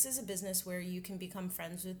weird. This is a business where you can become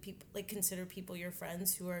friends with people, like consider people your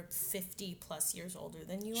friends who are 50 plus years older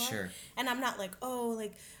than you are. Sure. And I'm not like, oh,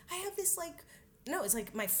 like, I have this, like, no, it's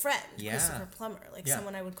like my friend, Christopher Plummer. Like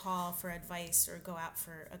someone I would call for advice or go out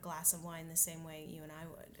for a glass of wine the same way you and I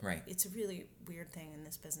would. Right. It's a really weird thing in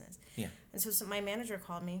this business. Yeah. And so my manager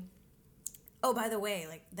called me. Oh, by the way,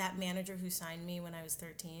 like that manager who signed me when I was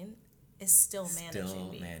 13 is still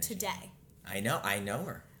managing me today. I know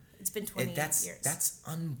her. It's been 20 years. That's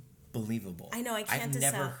unbelievable. I know, I can't I've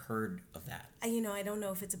decide. never heard of that. I don't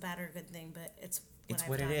know if it's a bad or a good thing, but it's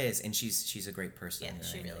what it is. And she's a great person. Yeah, and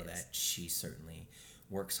she I know really that is. she certainly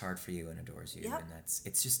works hard for you and adores you. Yep. And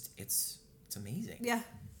it's amazing. Yeah,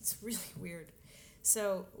 it's really weird.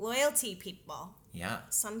 So, loyalty, people. Yeah.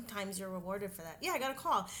 Sometimes you're rewarded for that. Yeah, I got a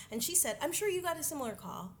call. And she said, I'm sure you got a similar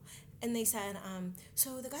call. And they said,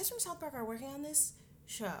 so the guys from South Park are working on this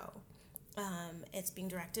show. It's being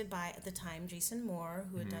directed by, at the time, Jason Moore,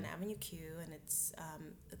 who had done Avenue Q, and it's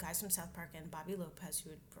the guys from South Park and Bobby Lopez,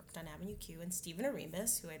 who had worked on Avenue Q, and Stephen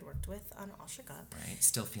Arimbus, who I'd worked with on All Shook Up. Right.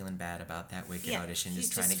 Still feeling bad about that Wicked audition. He's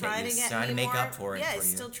Just trying to make up for it. Yeah, for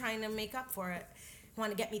he's you. still trying to make up for it.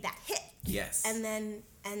 Want to get me that hit. Yes.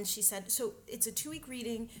 And she said, so it's a 2-week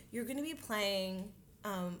reading. You're going to be playing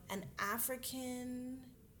an African.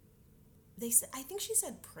 I think she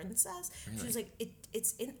said princess. Really? She was like,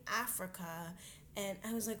 it's in Africa, and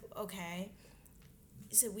I was like, okay.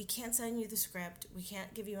 So we can't send you the script. We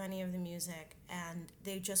can't give you any of the music, and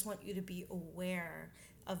they just want you to be aware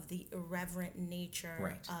of the irreverent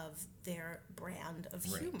nature of their brand of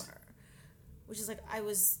humor, which is like I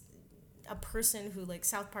was a person who like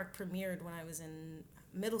South Park premiered when I was in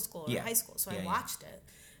middle school or high school, so I watched it,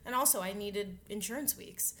 and also I needed insurance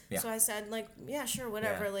weeks, so I said like, yeah, sure,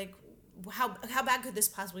 whatever, like. How bad could this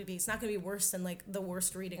possibly be? It's not going to be worse than like the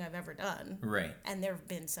worst reading I've ever done. Right. And there have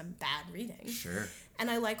been some bad readings. Sure.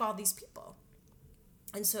 And I like all these people.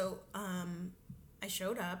 And so I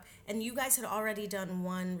showed up, and you guys had already done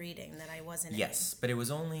one reading that I wasn't in. Yes, but it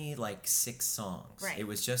was only like 6 songs. Right. It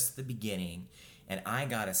was just the beginning, and I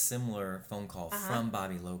got a similar phone call from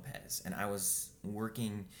Bobby Lopez, and I was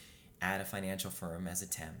working at a financial firm as a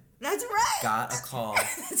temp. That's right. Got a call.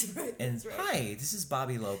 That's right. And hi, this is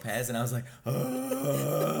Bobby Lopez. And I was like,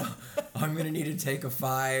 I'm going to need to take a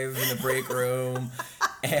 5 in the break room.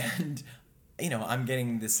 And, I'm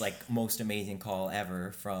getting this like most amazing call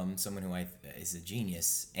ever from someone who is a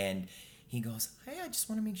genius. And he goes, hey, I just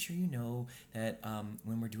want to make sure you know that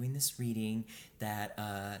when we're doing this reading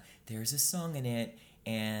that there's a song in it.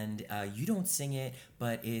 And you don't sing it,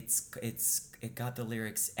 but it got the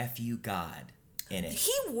lyrics "F you God" in it.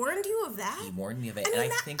 He warned you of that? He warned me of it. I mean,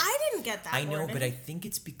 and I think I didn't get that. I know, warning. but I think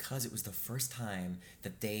it's because it was the first time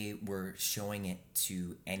that they were showing it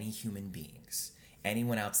to any human beings,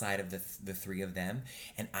 anyone outside of the 3 of them,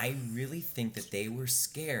 and I really think that they were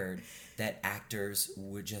scared that actors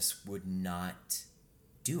would not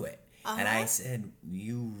do it. And I said,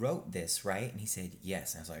 you wrote this, right? And he said,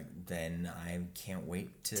 yes. And I was like, then I can't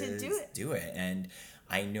wait to do it. And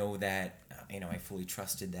I know that, I fully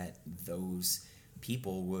trusted that those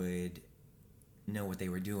people would know what they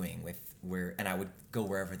were doing and I would go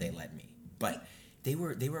wherever they led me. But they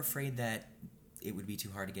were afraid that it would be too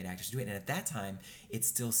hard to get actors to do it. And at that time, it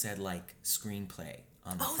still said like screenplay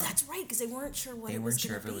on the front. That's right, because they weren't sure what they it was going to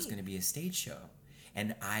be. weren't sure if it was going to be a stage show.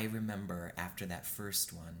 And I remember after that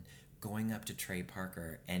first one, going up to Trey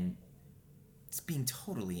Parker and being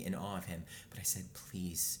totally in awe of him. But I said,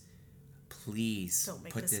 please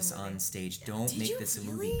put this on stage. Yeah. Don't make this a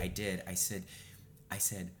movie. I did. I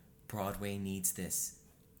said, Broadway needs this.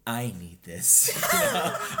 I need this.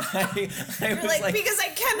 I You're like, because I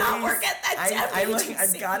cannot work at that temp agency.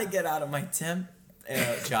 I've got to get out of my temp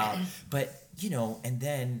job. But, and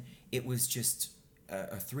then it was just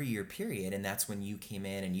a 3-year period, and that's when you came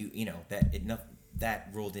in and that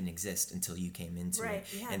role didn't exist until you came into it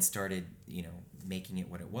and started, making it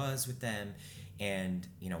what it was with them. And,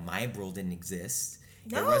 my role didn't exist.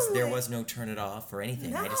 There was no turn it off or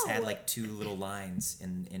anything. I just had like 2 little lines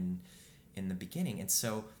in the beginning. And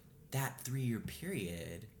so that 3-year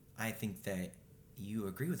period, I think that you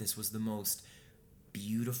agree with this, was the most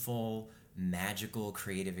beautiful, magical,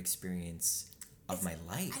 creative experience of my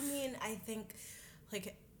life. I mean, I think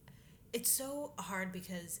like it's so hard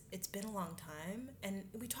because it's been a long time and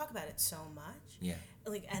we talk about it so much. Yeah.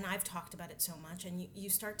 Like, and I've talked about it so much, and you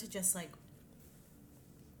start to just like,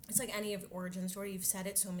 it's like any of origin story. You've said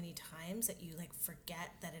it so many times that you like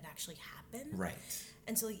forget that it actually happened. Right.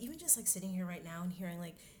 And so like even just like sitting here right now and hearing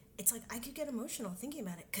like, it's like I could get emotional thinking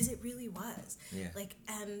about it because it really was. Yeah. Like,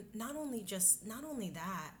 and not only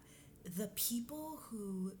that, the people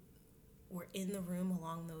who were in the room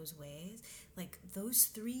along those ways, like those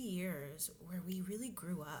 3 years where we really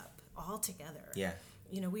grew up all together. Yeah.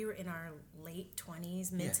 You know, we were in our late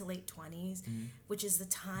 20s, mid to late 20s, which is the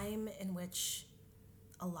time in which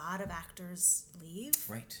a lot of actors leave.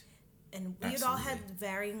 Right. And we had all had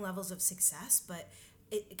varying levels of success, but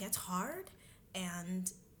it gets hard,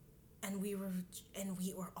 and we were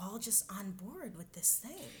all just on board with this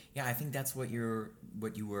thing. Yeah, I think that's what you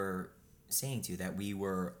were saying too, that we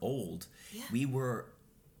were old. Yeah. We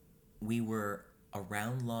were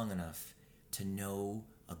around long enough to know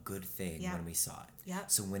a good thing when we saw it. Yeah.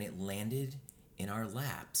 So when it landed in our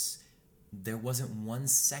laps, there wasn't 1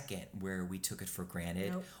 second where we took it for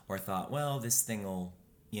granted or thought, well, this thing will,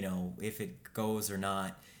 you know, if it goes or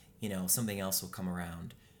not, you know, something else will come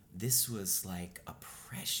around. This was like a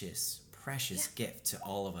precious gift to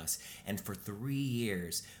all of us. And for 3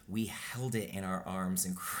 years, we held it in our arms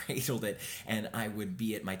and cradled it. And I would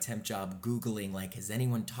be at my temp job Googling, like, is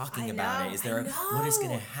anyone talking about it? Is there, what is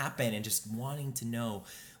going to happen? And just wanting to know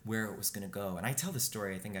where it was going to go. And I tell the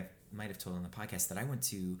story, I think I might have told on the podcast, that I went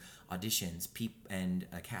to auditions, and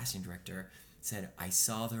a casting director said, I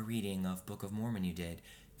saw the reading of Book of Mormon you did.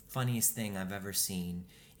 Funniest thing I've ever seen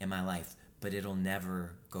in my life, but it'll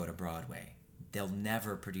never go to Broadway. They'll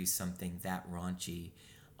never produce something that raunchy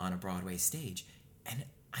on a Broadway stage. And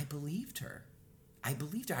I believed her. I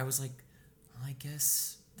was like, well, I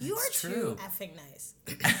guess that's you are true. Too effing nice.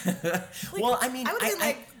 Like, well, I mean, I would be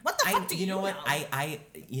like, what the fuck do you know? What? I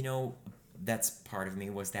you know, that's part of me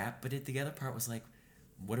was that, but the other part was like,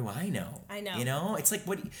 what do I know? I know. You know, it's like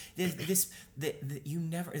you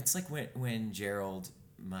never. It's like when Gerald,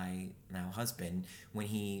 my now husband, when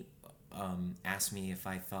he asked me if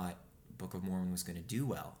I thought Book of Mormon was going to do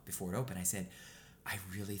well before it opened, I said, I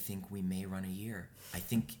really think we may run a year. I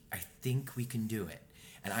think we can do it.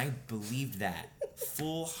 And I believed that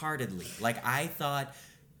full-heartedly. Like, I thought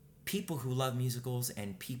people who love musicals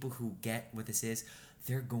and people who get what this is,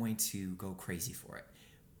 they're going to go crazy for it.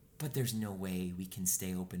 But there's no way we can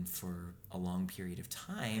stay open for a long period of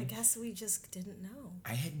time. I guess we just didn't know.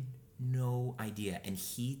 I had no idea. And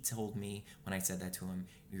he told me when I said that to him,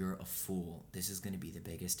 you're a fool. This is going to be the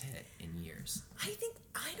biggest hit in years. I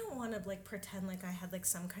don't want to like pretend like I had like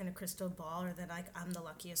some kind of crystal ball or that like I'm the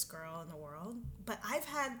luckiest girl in the world. But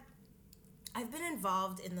I've been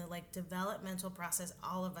involved in the like developmental process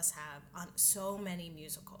all of us have on so many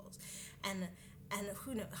musicals. And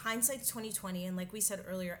who knows, hindsight's 2020, and like we said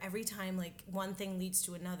earlier, every time like one thing leads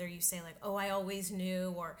to another, you say like, oh, I always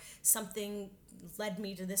knew, or something led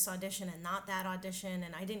me to this audition and not that audition,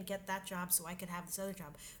 and I didn't get that job so I could have this other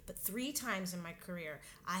job. But 3 times in my career,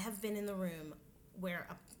 I have been in the room where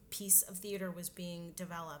a piece of theater was being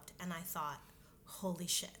developed, and I thought, holy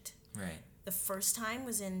shit. Right. The first time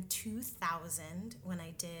was in 2000 when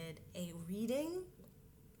I did a reading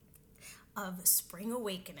of Spring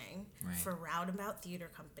Awakening for Roundabout Theater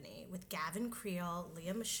Company with Gavin Creel,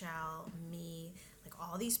 Leah Michelle, me, like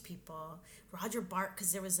all these people. Roger Bart,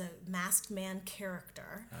 because there was a masked man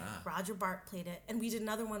character. Roger Bart played it. And we did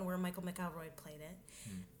another one where Michael McElroy played it.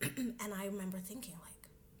 And I remember thinking like,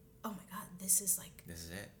 oh my God, this is like... This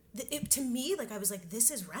is it. To me, like I was like, this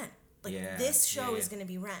is Rent. Like this show is going to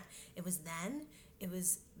be Rent. It was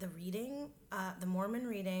the reading, the Mormon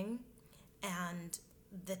reading, and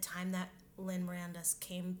the time that Lynn Miranda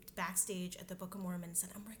came backstage at the Book of Mormon and said,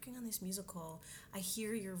 I'm working on this musical. I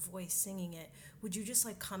hear your voice singing it. Would you just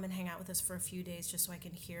like come and hang out with us for a few days just so I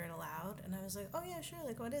can hear it aloud? And I was like, oh yeah, sure.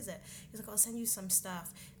 Like, what is it? He's like, I'll send you some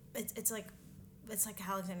stuff. It's like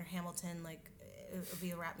Alexander Hamilton, like it'll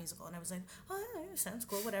be a rap musical. And I was like, oh yeah, sounds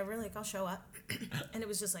cool, whatever. Like I'll show up. And it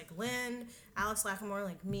was just like Lynn, Alex Lacamoire,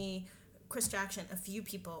 like me, Chris Jackson, a few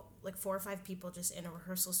people, like 4 or 5 people just in a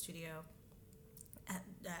rehearsal studio at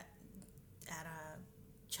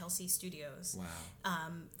Chelsea Studios. Wow.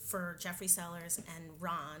 For Jeffrey Sellers and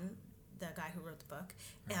Ron, the guy who wrote the book.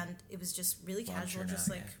 Right. And it was just really casual, just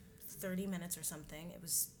like 30 minutes or something. It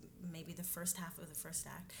was maybe the first half of the first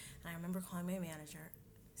act. And I remember calling my manager,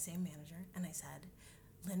 same manager, and I said,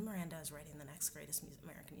 Lynn Miranda is writing the next greatest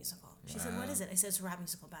American musical. She said, what is it? I said, it's a rap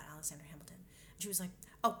musical about Alexander Hamilton. And she was like,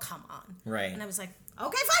 oh, come on. Right. And I was like,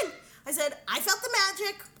 okay, fine. I said, I felt the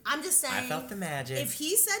magic. I'm just saying. I felt the magic. If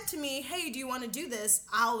he said to me, hey, do you want to do this?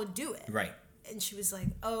 I would do it. Right. And she was like,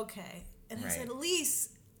 okay. And I said, Elise,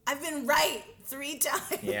 I've been right 3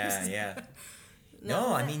 times. Yeah.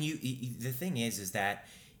 No, I mean, you the thing is that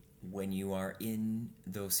when you are in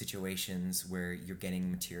those situations where you're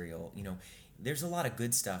getting material, you know, there's a lot of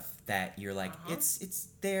good stuff that you're like, it's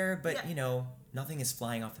there, but you know, nothing is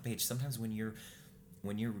flying off the page. Sometimes when you're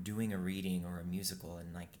doing a reading or a musical,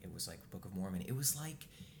 and like it was like Book of Mormon, it was like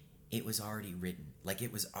it was already written, like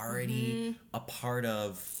it was already a part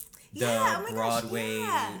of the Broadway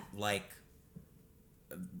like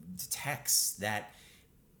text that,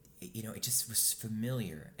 you know, it just was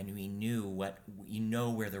familiar, and we knew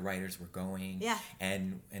where the writers were going,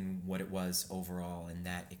 and what it was overall, and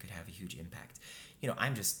that it could have a huge impact. You know,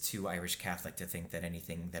 I'm just too Irish Catholic to think that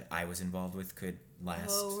anything that I was involved with could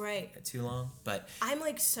last too long. But I'm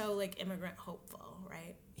like so like immigrant hopeful,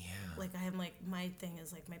 right? Yeah. Like I am like, my thing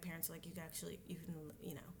is like my parents are like, you can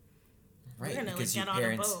you know. Right, we're gonna because like get your on a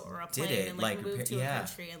parents boat or a did plane it, and like move to a yeah.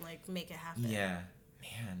 country and like make it happen. Yeah,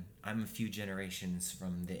 man, I'm a few generations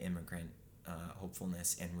from the immigrant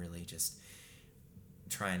hopefulness, and really just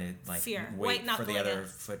trying to like wait for the other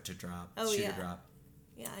foot to drop, to drop.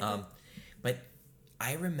 Yeah. But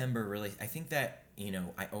I remember really, I think that, you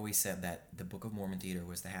know, I always said that the Book of Mormon Theater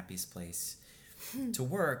was the happiest place to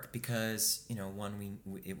work because, you know, one,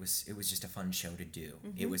 it was just a fun show to do.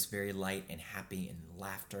 It was very light and happy and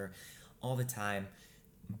laughter all the time.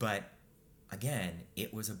 But again,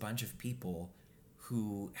 it was a bunch of people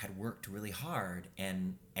who had worked really hard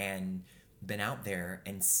and been out there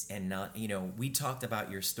and not, you know, we talked about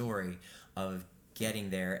your story of getting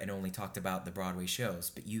there and only talked about the Broadway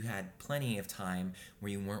shows, but you had plenty of time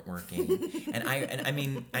where you weren't working. and I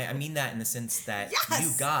mean that in the sense that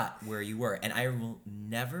you got where you were. And I will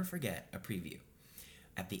never forget a preview.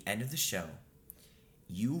 At the end of the show,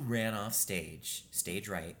 you ran off stage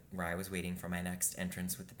right, where I was waiting for my next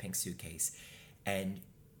entrance with the pink suitcase, and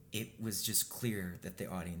it was just clear that the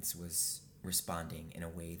audience was responding in a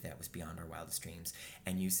way that was beyond our wildest dreams.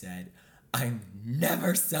 And you said, "I'm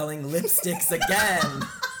never selling lipsticks again."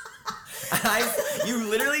 You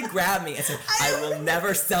literally grabbed me and said, "I will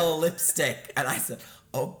never sell a lipstick." And I said,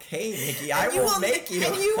 "Okay, Nikki, I will make you."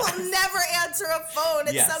 And you will never answer a phone.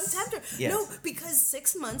 It's some tempter. Yes. No, because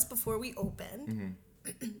 6 months before we opened,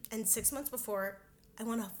 and 6 months before I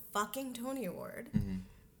won a fucking Tony Award,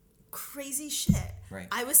 crazy shit. Right.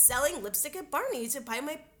 I was selling lipstick at Barney to buy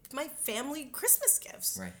my family Christmas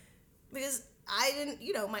gifts. Right. Because I didn't,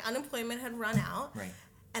 you know, my unemployment had run out. Right.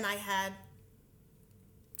 And I had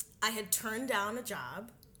turned down a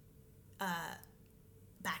job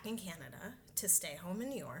back in Canada to stay home in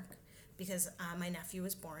New York because my nephew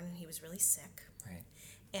was born and he was really sick. Right.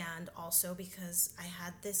 And also because I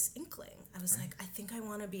had this inkling. I was like, I think I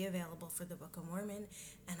want to be available for the Book of Mormon,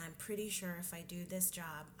 and I'm pretty sure if I do this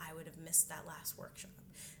job, I would have missed that last workshop.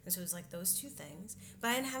 And so it was like those two things.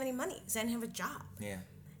 But I didn't have any money because I didn't have a job. Yeah.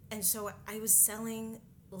 And so I was selling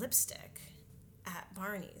lipstick at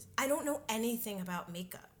Barney's. I don't know anything about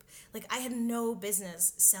makeup. Like, I had no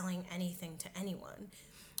business selling anything to anyone.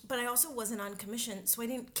 But I also wasn't on commission, so I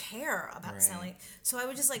didn't care about selling. So I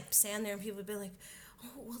would just, like, stand there and people would be like,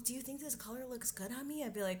 "Oh, well, do you think this color looks good on me?"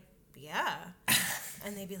 I'd be like, "Yeah."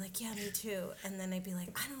 And they'd be like, "Yeah, me too." And then I'd be like,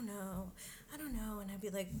 I don't know. And I'd be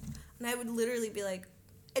like, and I would literally be like,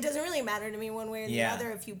 it doesn't really matter to me one way or the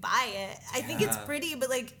other if you buy it. I think it's pretty, but,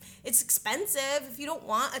 like, it's expensive. If you don't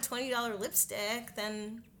want a $20 lipstick,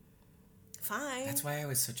 then fine. That's why I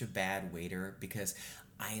was such a bad waiter, because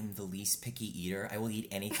I am the least picky eater. I will eat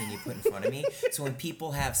anything you put in front of me. So when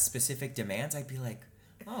people have specific demands, I'd be like,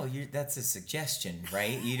 "Oh, that's a suggestion,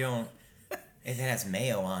 right? You don't, if it has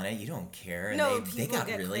mayo on it, you don't care." And no, they got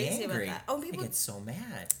get really crazy angry. About that. Oh, they get so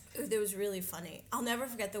mad. It was really funny. I'll never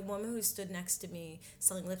forget the woman who stood next to me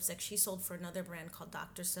selling lipstick. She sold for another brand called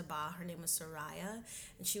Dr. Sabah. Her name was Soraya.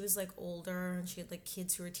 And she was, like, older, and she had, like,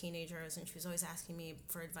 kids who were teenagers, and she was always asking me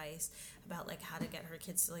for advice about, like, how to get her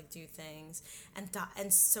kids to, like, do things. And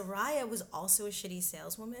Soraya was also a shitty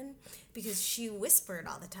saleswoman because she whispered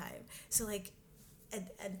all the time. So, like,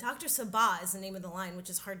 and Dr. Sabah is the name of the line, which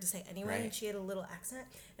is hard to say anyway. Right. And she had a little accent,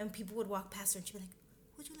 and people would walk past her, and she'd be like,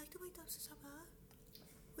 "Would you like to buy Dr. Sabah?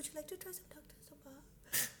 Would you like to try some Dr. Sabah?"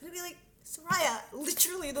 And I'd be like, "Soraya,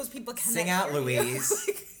 literally those people cannot sing out, Louise."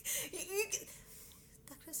 Like,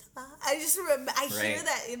 Dr. Sabah. I just remember, I hear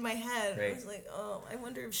that in my head. I was like, oh, I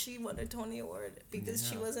wonder if she won a Tony Award because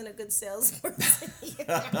she wasn't a good salesperson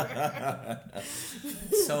either.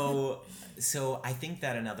 So I think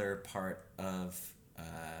that another part of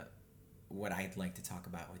what I'd like to talk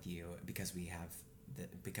about with you, because we have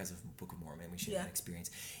because of Book of Mormon, we share that experience,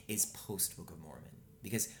 is post Book of Mormon.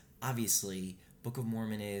 Because obviously, Book of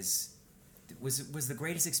Mormon was the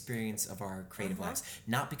greatest experience of our creative lives.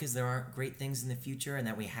 Not because there aren't great things in the future and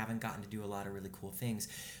that we haven't gotten to do a lot of really cool things,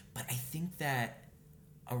 but I think that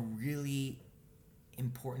a really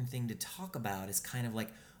important thing to talk about is kind of like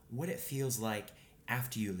what it feels like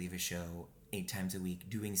after you leave a show 8 times a week,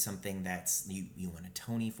 doing something that's you won a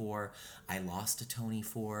Tony for, I lost a Tony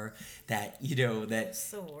for, that you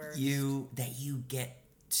get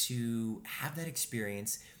to have that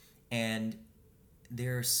experience. And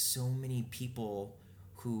there are so many people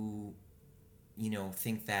who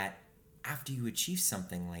think that after you achieve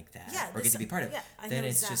something like that or get to be part of it, then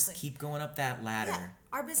it's just keep going up that ladder. Yeah,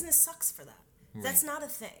 our business sucks for that. Right. That's not a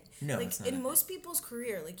thing. No, like it's not in most people's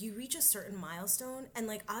career, like you reach a certain milestone and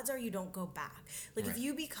like odds are you don't go back. Like if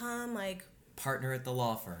you become like partner at the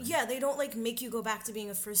law firm. Yeah, they don't like make you go back to being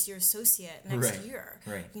a first year associate next year.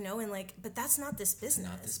 Right. And like but that's not this business.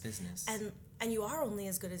 It's not this business. And you are only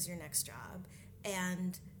as good as your next job.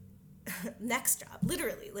 And next job,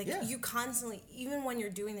 literally. Like you constantly, even when you're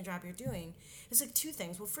doing the job you're doing, it's like 2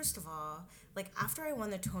 things. Well, first of all, like after I won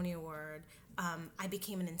the Tony Award, I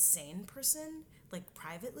became an insane person, like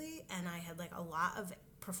privately, and I had like a lot of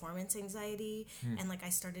performance anxiety, and like I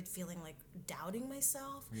started feeling like doubting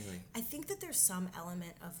myself. Really? I think that there's some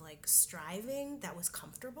element of like striving that was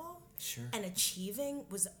comfortable, and achieving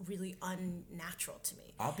was really unnatural to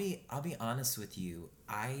me. I'll be honest with you.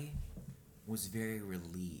 I was very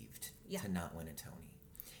relieved to not win a Tony,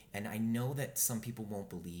 and I know that some people won't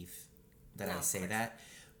believe that I say that,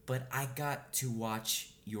 but I got to watch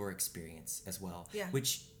your experience as well,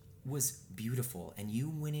 which was beautiful. And you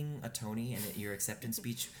winning a Tony and your acceptance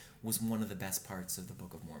speech was one of the best parts of the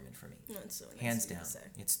Book of Mormon for me. That's so nice hands down.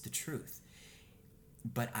 It's the truth.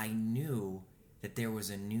 But I knew that there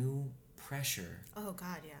was a new pressure. Oh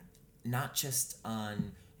God, yeah. Not just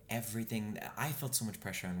on everything. I felt so much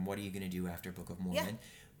pressure on what are you going to do after Book of Mormon,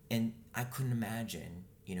 and I couldn't imagine,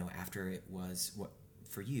 after it was what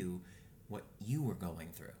you were going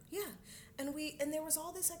through. Yeah. And there was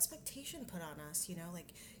all this expectation put on us, like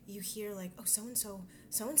you hear like, oh,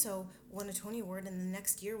 so-and-so won a Tony Award and the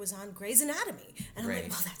next year was on Grey's Anatomy. And I'm like,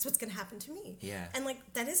 well, that's what's going to happen to me. Yeah. And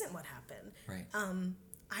like, that isn't what happened. Right.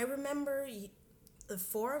 I remember the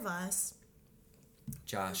 4 of us,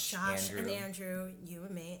 Josh and Andrew, you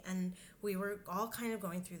and me, and we were all kind of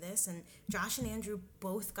going through this, and Josh and Andrew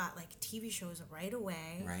both got like TV shows right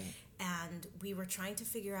away. Right. And we were trying to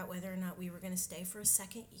figure out whether or not we were going to stay for a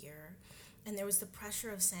second year. And there was the pressure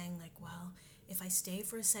of saying, like, well, if I stay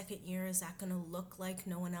for a second year, is that going to look like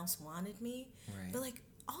no one else wanted me? Right. But, like,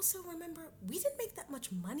 also remember, we didn't make that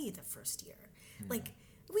much money the first year. Like,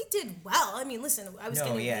 we did well. I mean, listen, I was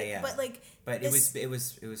but, like... But it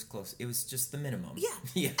was close. It was just the minimum.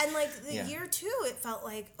 Yeah. And, like, year 2, it felt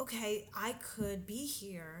like, okay, I could be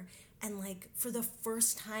here and, like, for the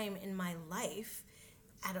first time in my life,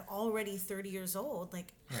 at already 30 years old,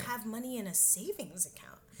 like, have money in a savings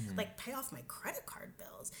account. Like, pay off my credit card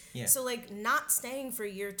bills. Yeah. So, like, not staying for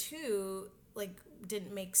year 2, like,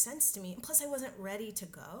 didn't make sense to me. And plus, I wasn't ready to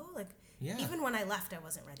go. Like, even when I left, I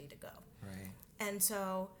wasn't ready to go. Right. And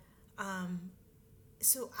so,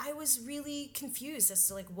 so I was really confused as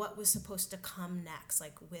to, like, what was supposed to come next,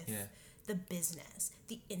 like, with the business,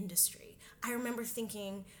 the industry. I remember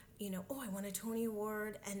thinking, oh, I won a Tony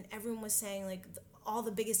Award, and everyone was saying, like, all the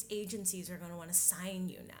biggest agencies are going to want to sign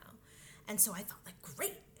you now. And so I thought, like,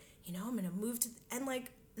 great. I'm going to move to... And,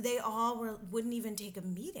 like, they all wouldn't even take a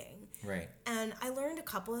meeting. Right. And I learned a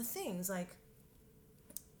couple of things, like,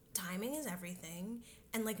 timing is everything,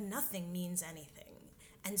 and, like, nothing means anything.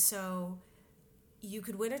 And so you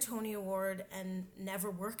could win a Tony Award and never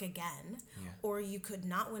work again, or you could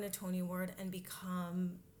not win a Tony Award and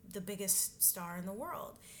become the biggest star in the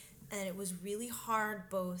world. And it was really hard,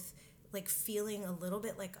 both, like, feeling a little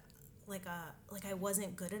bit like I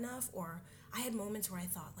wasn't good enough, or I had moments where I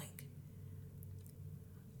thought, like,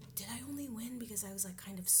 did I only win because I was, like,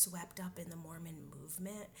 kind of swept up in the Mormon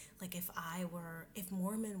movement? Like, if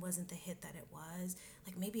Mormon wasn't the hit that it was,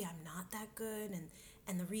 like, maybe I'm not that good,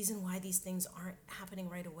 and the reason why these things aren't happening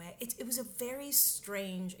right away. It was a very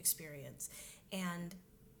strange experience, and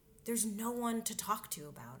there's no one to talk to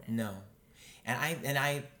about it. No. And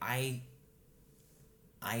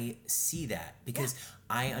I see that because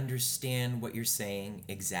I understand what you're saying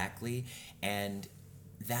exactly, and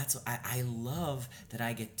I love that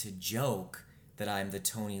I get to joke that I'm the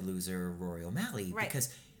Tony loser Rory O'Malley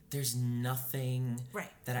because there's nothing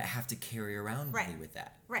that I have to carry around with me with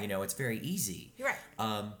that. Right. It's very easy. Right.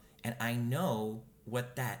 And I know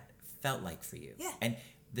what that felt like for you. Yeah. And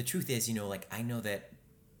the truth is, like, I know that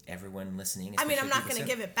everyone listening... I mean, I'm not going to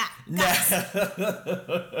give it back. No.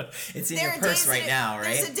 It's in your purse right now,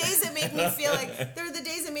 right? There's the days that make me feel like... There are the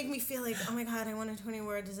days that make me feel like, oh my God, I won a Tony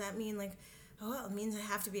Award. Does that mean, like... oh, well, it means I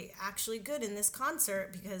have to be actually good in this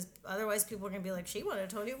concert because otherwise people are going to be like, she won a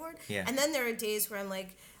Tony Award? Yeah. And then there are days where I'm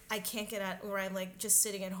like, I can't get out, where I'm like just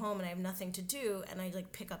sitting at home and I have nothing to do, and I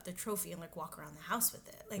like pick up the trophy and like walk around the house with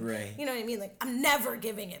it. Like, right. You know what I mean? Like, I'm never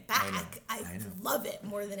giving it back. I love it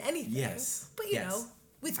more than anything. Yes. But you know,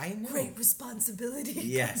 with great responsibility.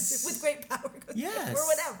 Yes. With great power. Yes. Or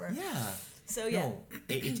whatever. Yeah. So yeah. No,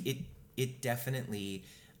 it definitely,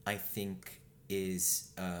 I think, is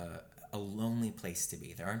a lonely place to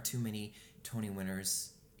be. There aren't too many Tony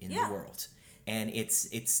winners in the world, and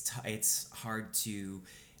it's hard to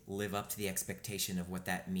live up to the expectation of what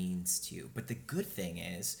that means to you. But the good thing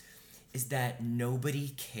is that nobody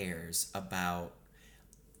cares about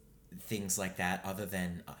things like that other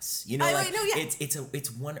than us. You know,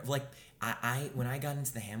 it's one, like I when I got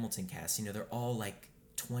into the Hamilton cast, you know, they're all like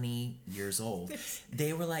 20 years old.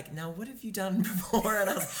 They were like, now what have you done before? And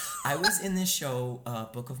I was in this show,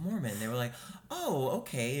 Book of Mormon. They were like, oh,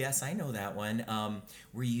 okay, yes, I know that one.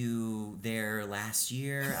 Were you there last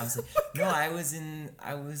year? I was like, no, I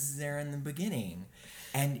was there in the beginning.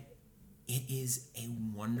 And it is a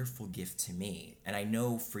wonderful gift to me. And I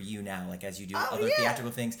know for you now, like as you do other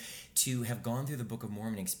theatrical things, to have gone through the Book of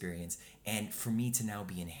Mormon experience, and for me to now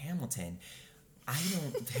be in Hamilton, I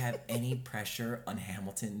don't have any pressure on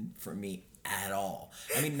Hamilton for me at all.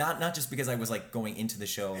 I mean, not just because I was like going into the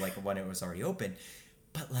show like when it was already open,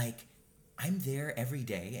 but like I'm there every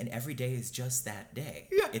day, and every day is just that day.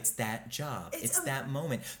 Yeah. It's that job. It's that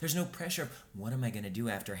moment. There's no pressure of what am I going to do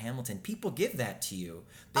after Hamilton. People give that to you.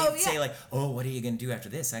 They say like, oh, what are you going to do after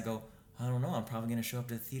this? I go, I don't know. I'm probably going to show up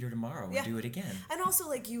to the theater tomorrow and do it again. And also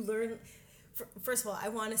like you learn, first of all, I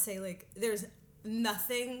want to say like there's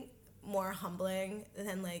nothing more humbling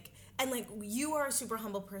than like, and like you are a super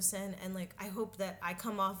humble person, and like I hope that I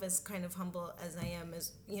come off as kind of humble as I am,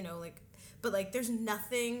 as you know, like, but like there's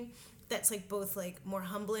nothing that's like both like more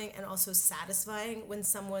humbling and also satisfying when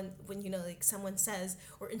you know, like someone says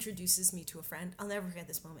or introduces me to a friend. I'll never forget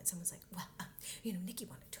this moment. Someone's like, well, you know, Nikki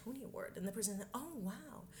won a Tony Award, and the person's like, oh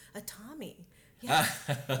wow, a Tommy. Yeah.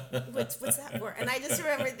 what's that for? And I just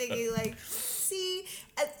remember thinking like, see,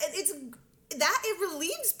 and it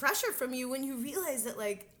relieves pressure from you when you realize that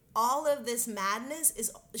like all of this madness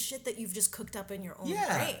is shit that you've just cooked up in your own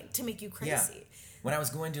brain to make you crazy. Yeah. When I was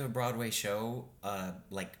going to a Broadway show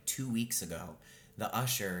like 2 weeks ago, the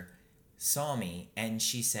usher saw me and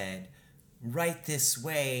she said, right this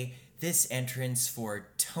way, this entrance for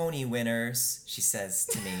Tony winners, she says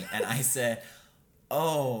to me. And I said,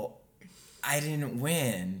 oh, I didn't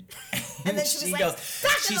win. And then she goes,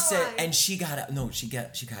 she said, and she got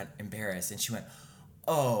embarrassed, and she went,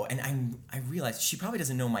 oh, and I realized she probably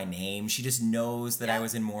doesn't know my name. She just knows that I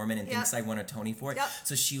was in Mormon and thinks I won a Tony for it. Yep.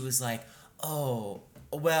 So she was like, oh,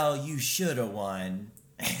 well, you should have won.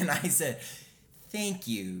 And I said, thank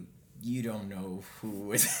you. You don't know who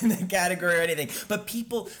was in the category or anything. But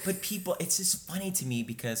people, it's just funny to me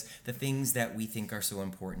because the things that we think are so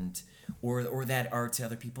important or that are to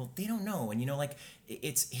other people, they don't know. And you know, like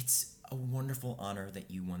it's a wonderful honor that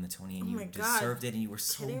you won the Tony and you deserved it, and you were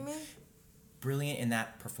so brilliant in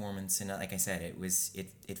that performance. And like I said,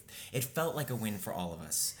 it felt like a win for all of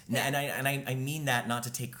us. Yeah. And I mean that not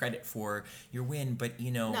to take credit for your win, but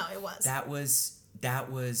you know, no, it was.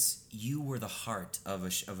 That was you were the heart of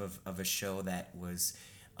a show that was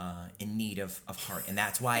in need of heart, and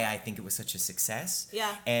that's why I think it was such a success.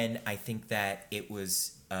 Yeah. And I think that it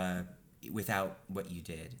was without what you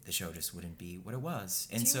did, the show just wouldn't be what it was.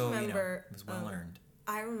 And so you know, it was well earned.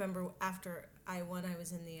 I remember after I won, I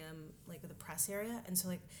was in the like the press area, and so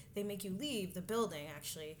like they make you leave the building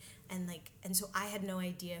actually, and so I had no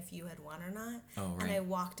idea if you had won or not. Oh right. And I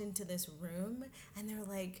walked into this room, and they're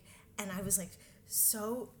like, and I was like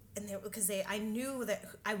so. And I knew that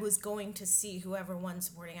I was going to see whoever won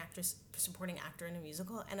supporting actor in a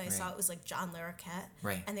musical, and I saw it was like John Larroquette,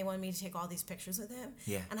 right? And they wanted me to take all these pictures with him,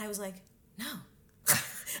 and I was like, no,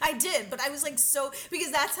 I did, but I was like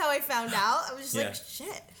because that's how I found out. I was just like,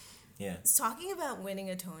 shit. Yeah. Talking about winning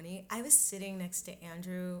a Tony, I was sitting next to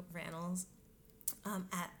Andrew Rannells,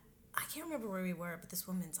 I can't remember where we were, but this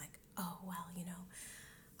woman's like, oh well, you know,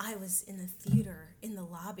 I was in the theater in the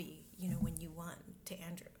lobby, you know, when you won to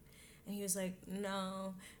Andrew. And he was like,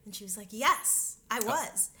 no. And she was like, yes, I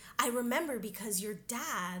was. I remember because your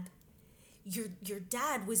dad your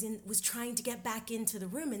dad was trying to get back into the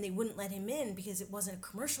room and they wouldn't let him in because it wasn't a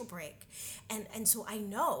commercial break, and so I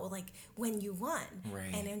know, like, when you won.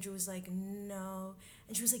 Right. And Andrew was like, no,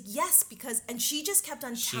 and she was like, yes, because, and she just kept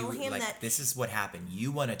on telling him like, that this is what happened.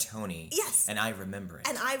 You won a Tony. Yes. And I remember it.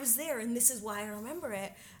 And I was there, and this is why I remember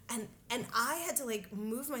it. And I had to, like,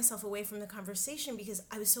 move myself away from the conversation because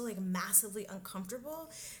I was so, like, massively uncomfortable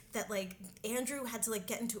that, like, Andrew had to, like,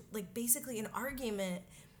 get into, like, basically an argument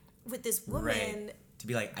with this woman. Right. To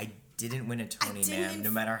be like, I didn't win a Tony, ma'am.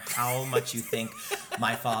 No matter how much you think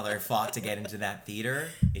my father fought to get into that theater,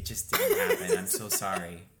 it just didn't happen. I'm so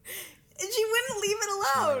sorry. And she wouldn't leave it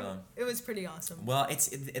alone. It was pretty awesome. Well, I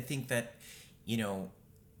think that, you know,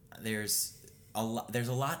 there's a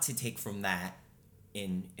lot to take from that.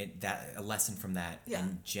 A lesson from that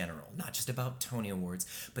in general, not just about Tony Awards,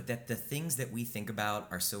 but that the things that we think about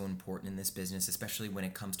are so important in this business, especially when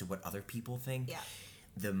it comes to what other people think. Yeah.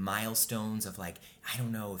 The milestones of, like, I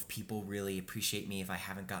don't know if people really appreciate me if I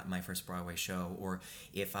haven't gotten my first Broadway show, or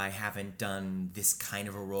if I haven't done this kind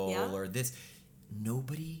of a role, or this.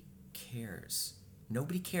 Nobody cares.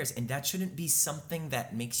 Nobody cares. And that shouldn't be something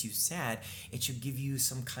that makes you sad. It should give you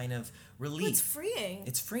some kind of relief. Well, it's freeing.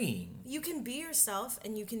 It's freeing. You can be yourself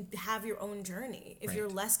and you can have your own journey if you're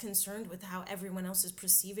less concerned with how everyone else is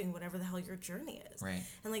perceiving whatever the hell your journey is. Right.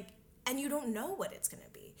 And you don't know what it's going to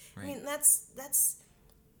be. Right. I mean, that's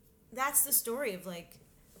the story of, like,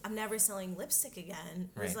 I'm never selling lipstick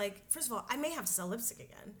again. It was like, first of all, I may have to sell lipstick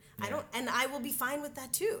again. Yeah. And I will be fine with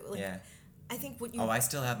that too. Like, yeah. I think what you... Oh, I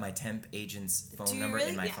still have my temp agent's phone number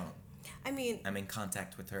in my phone. I mean... I'm in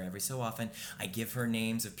contact with her every so often. I give her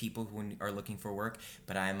names of people who are looking for work,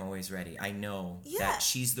 but I'm always ready. I know that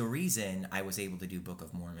she's the reason I was able to do Book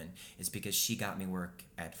of Mormon. It's because she got me work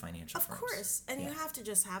at financial firms. Of course. And you have to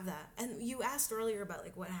just have that. And you asked earlier about,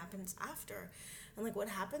 like, what happens after. And, like, what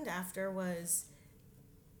happened after was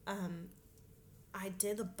I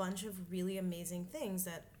did a bunch of really amazing things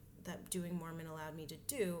that doing Mormon allowed me to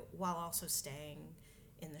do while also staying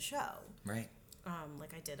in the show. Right.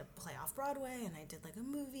 Like, I did a play off Broadway, and I did, like, a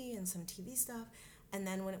movie and some TV stuff. And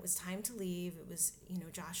then when it was time to leave, it was, you know,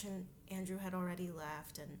 Josh and Andrew had already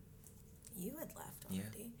left, and you had left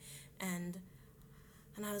already. Yeah. And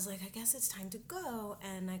I was like, I guess it's time to go.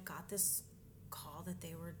 And I got this call that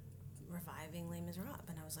they were reviving Les Miserables,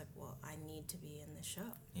 and I was like, well, I need to be in this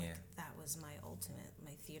show. Yeah. Like, that was my ultimate,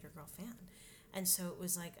 my theater girl fan. And so it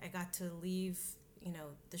was like I got to leave, you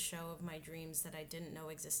know, the show of my dreams that I didn't know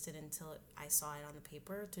existed until I saw it on the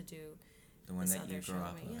paper to do the one that you grew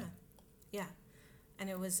up with. Yeah. And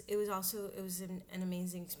it was an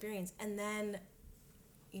amazing experience. And then,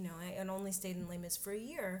 you know, I had only stayed in Les Mis for a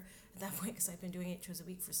year at that point because I've been doing 8 shows a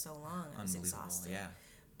week for so long. I was exhausted. Yeah.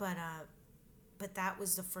 But that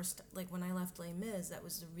was the first, like, when I left Les Mis, that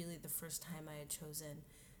was really the first time I had chosen,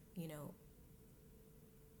 you know,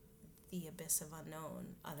 the abyss of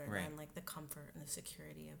unknown, other than, like, the comfort and the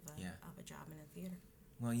security of a job in a theater.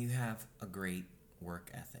 Well, you have a great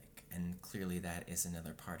work ethic, and clearly that is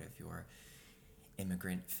another part of your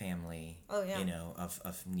immigrant family, you know,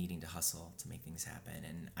 of needing to hustle to make things happen.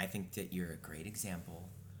 And I think that you're a great example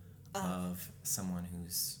of someone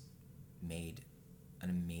who's made an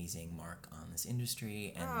amazing mark on this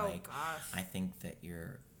industry, and I think that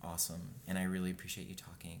you're awesome, and I really appreciate you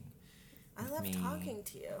talking. I love talking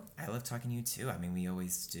to you. I love talking to you too. I mean, we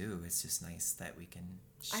always do. It's just nice that we can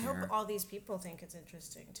share. I hope all these people think it's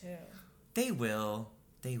interesting too. They will.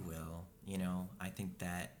 You know, I think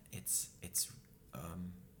that it's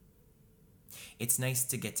nice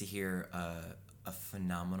to get to hear a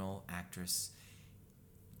phenomenal actress,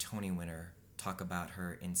 Tony winner, talk about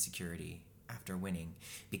her insecurity after winning,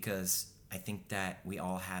 because I think that we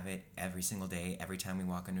all have it every single day, every time we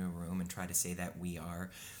walk into a room and try to say that we are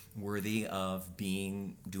worthy of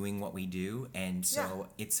doing what we do. And so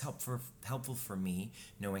it's helpful for me,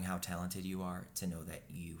 knowing how talented you are, to know that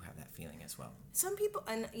you have that feeling as well. Some people,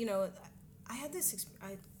 and you know, I had this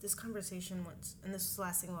conversation once, and this is the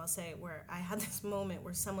last thing I'll say, where I had this moment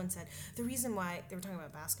where someone said, the reason why, they were talking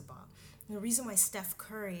about basketball, and the reason why Steph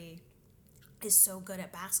Curry is so good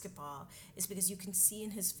at basketball is because you can see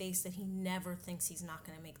in his face that he never thinks he's not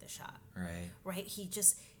going to make the shot. Right? He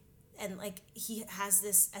just, and like, he has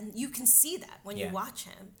this, and you can see that when you watch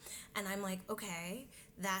him. And I'm like, okay,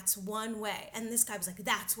 that's one way. And this guy was like,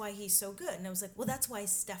 that's why he's so good. And I was like, well, that's why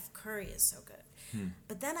Steph Curry is so good.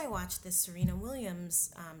 But then I watched this Serena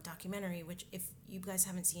Williams documentary, which if you guys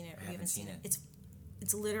haven't seen it, or you haven't seen it,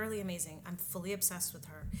 it's literally amazing. I'm fully obsessed with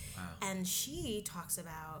her. Wow. And she talks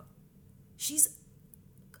about, she's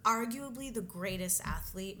arguably the greatest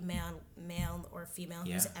athlete, male or female,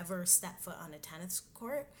 who's ever stepped foot on a tennis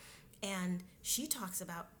court. And she talks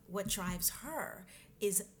about what drives her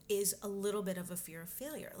is a little bit of a fear of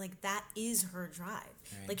failure. Like, that is her drive.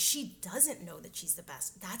 Right. Like, she doesn't know that she's the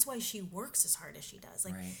best. That's why she works as hard as she does.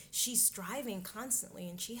 Like, she's striving constantly,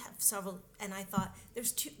 and she have several. And I thought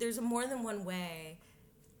there's more than one way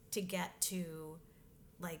to get to,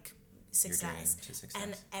 like, success.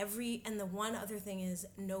 And the one other thing is,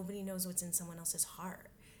 nobody knows what's in someone else's heart.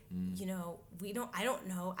 You know, I don't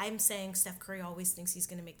know. I'm saying Steph Curry always thinks he's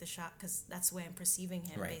going to make the shot because that's the way I'm perceiving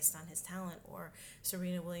him based on his talent, or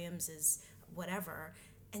Serena Williams is whatever.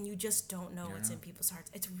 And you just don't know what's in people's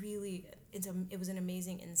hearts. It was an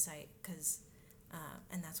amazing insight because,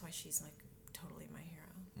 and that's why she's like totally my hero.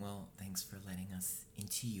 Well, thanks for letting us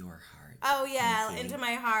into your heart. Oh yeah, into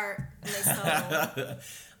my heart and my soul.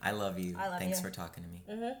 I love you. Thanks for talking to me.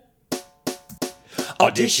 Mm-hmm.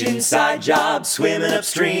 Audition, side job, swimming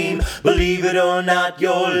upstream. Believe it or not,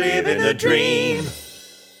 you're living the dream.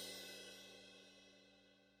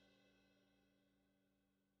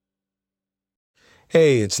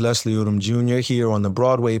 Hey, it's Leslie Odom Jr. here on the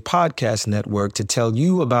Broadway Podcast Network to tell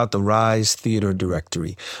you about the Rise Theater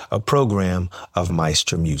Directory, a program of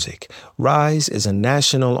Maestro Music. Rise is a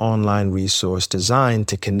national online resource designed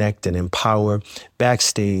to connect and empower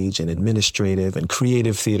backstage and administrative and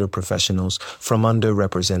creative theater professionals from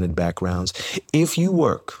underrepresented backgrounds. If you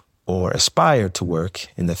work or aspire to work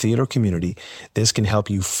in the theater community, this can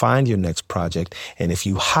help you find your next project. And if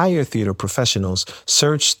you hire theater professionals,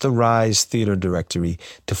 search the Rise Theater Directory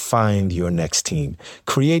to find your next team.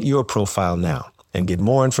 Create your profile now and get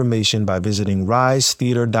more information by visiting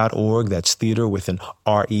risetheater.org. That's theater with an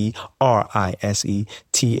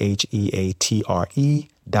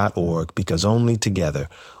RERISETHEATRE.org, because only together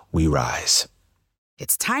we rise.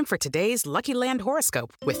 It's time for today's Lucky Land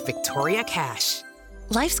horoscope with Victoria Cash.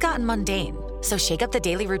 Life's gotten mundane, so shake up the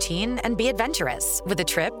daily routine and be adventurous with a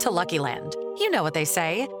trip to Lucky Land. You know what they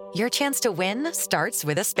say, your chance to win starts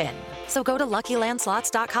with a spin. So go to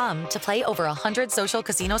LuckyLandSlots.com to play over 100 social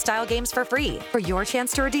casino-style games for free for your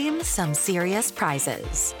chance to redeem some serious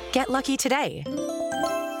prizes. Get lucky today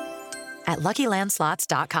at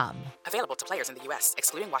LuckyLandSlots.com. Available to players in the U.S.,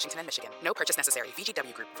 excluding Washington and Michigan. No purchase necessary.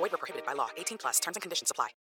 VGW Group. Void where prohibited by law. 18+. Terms and conditions apply.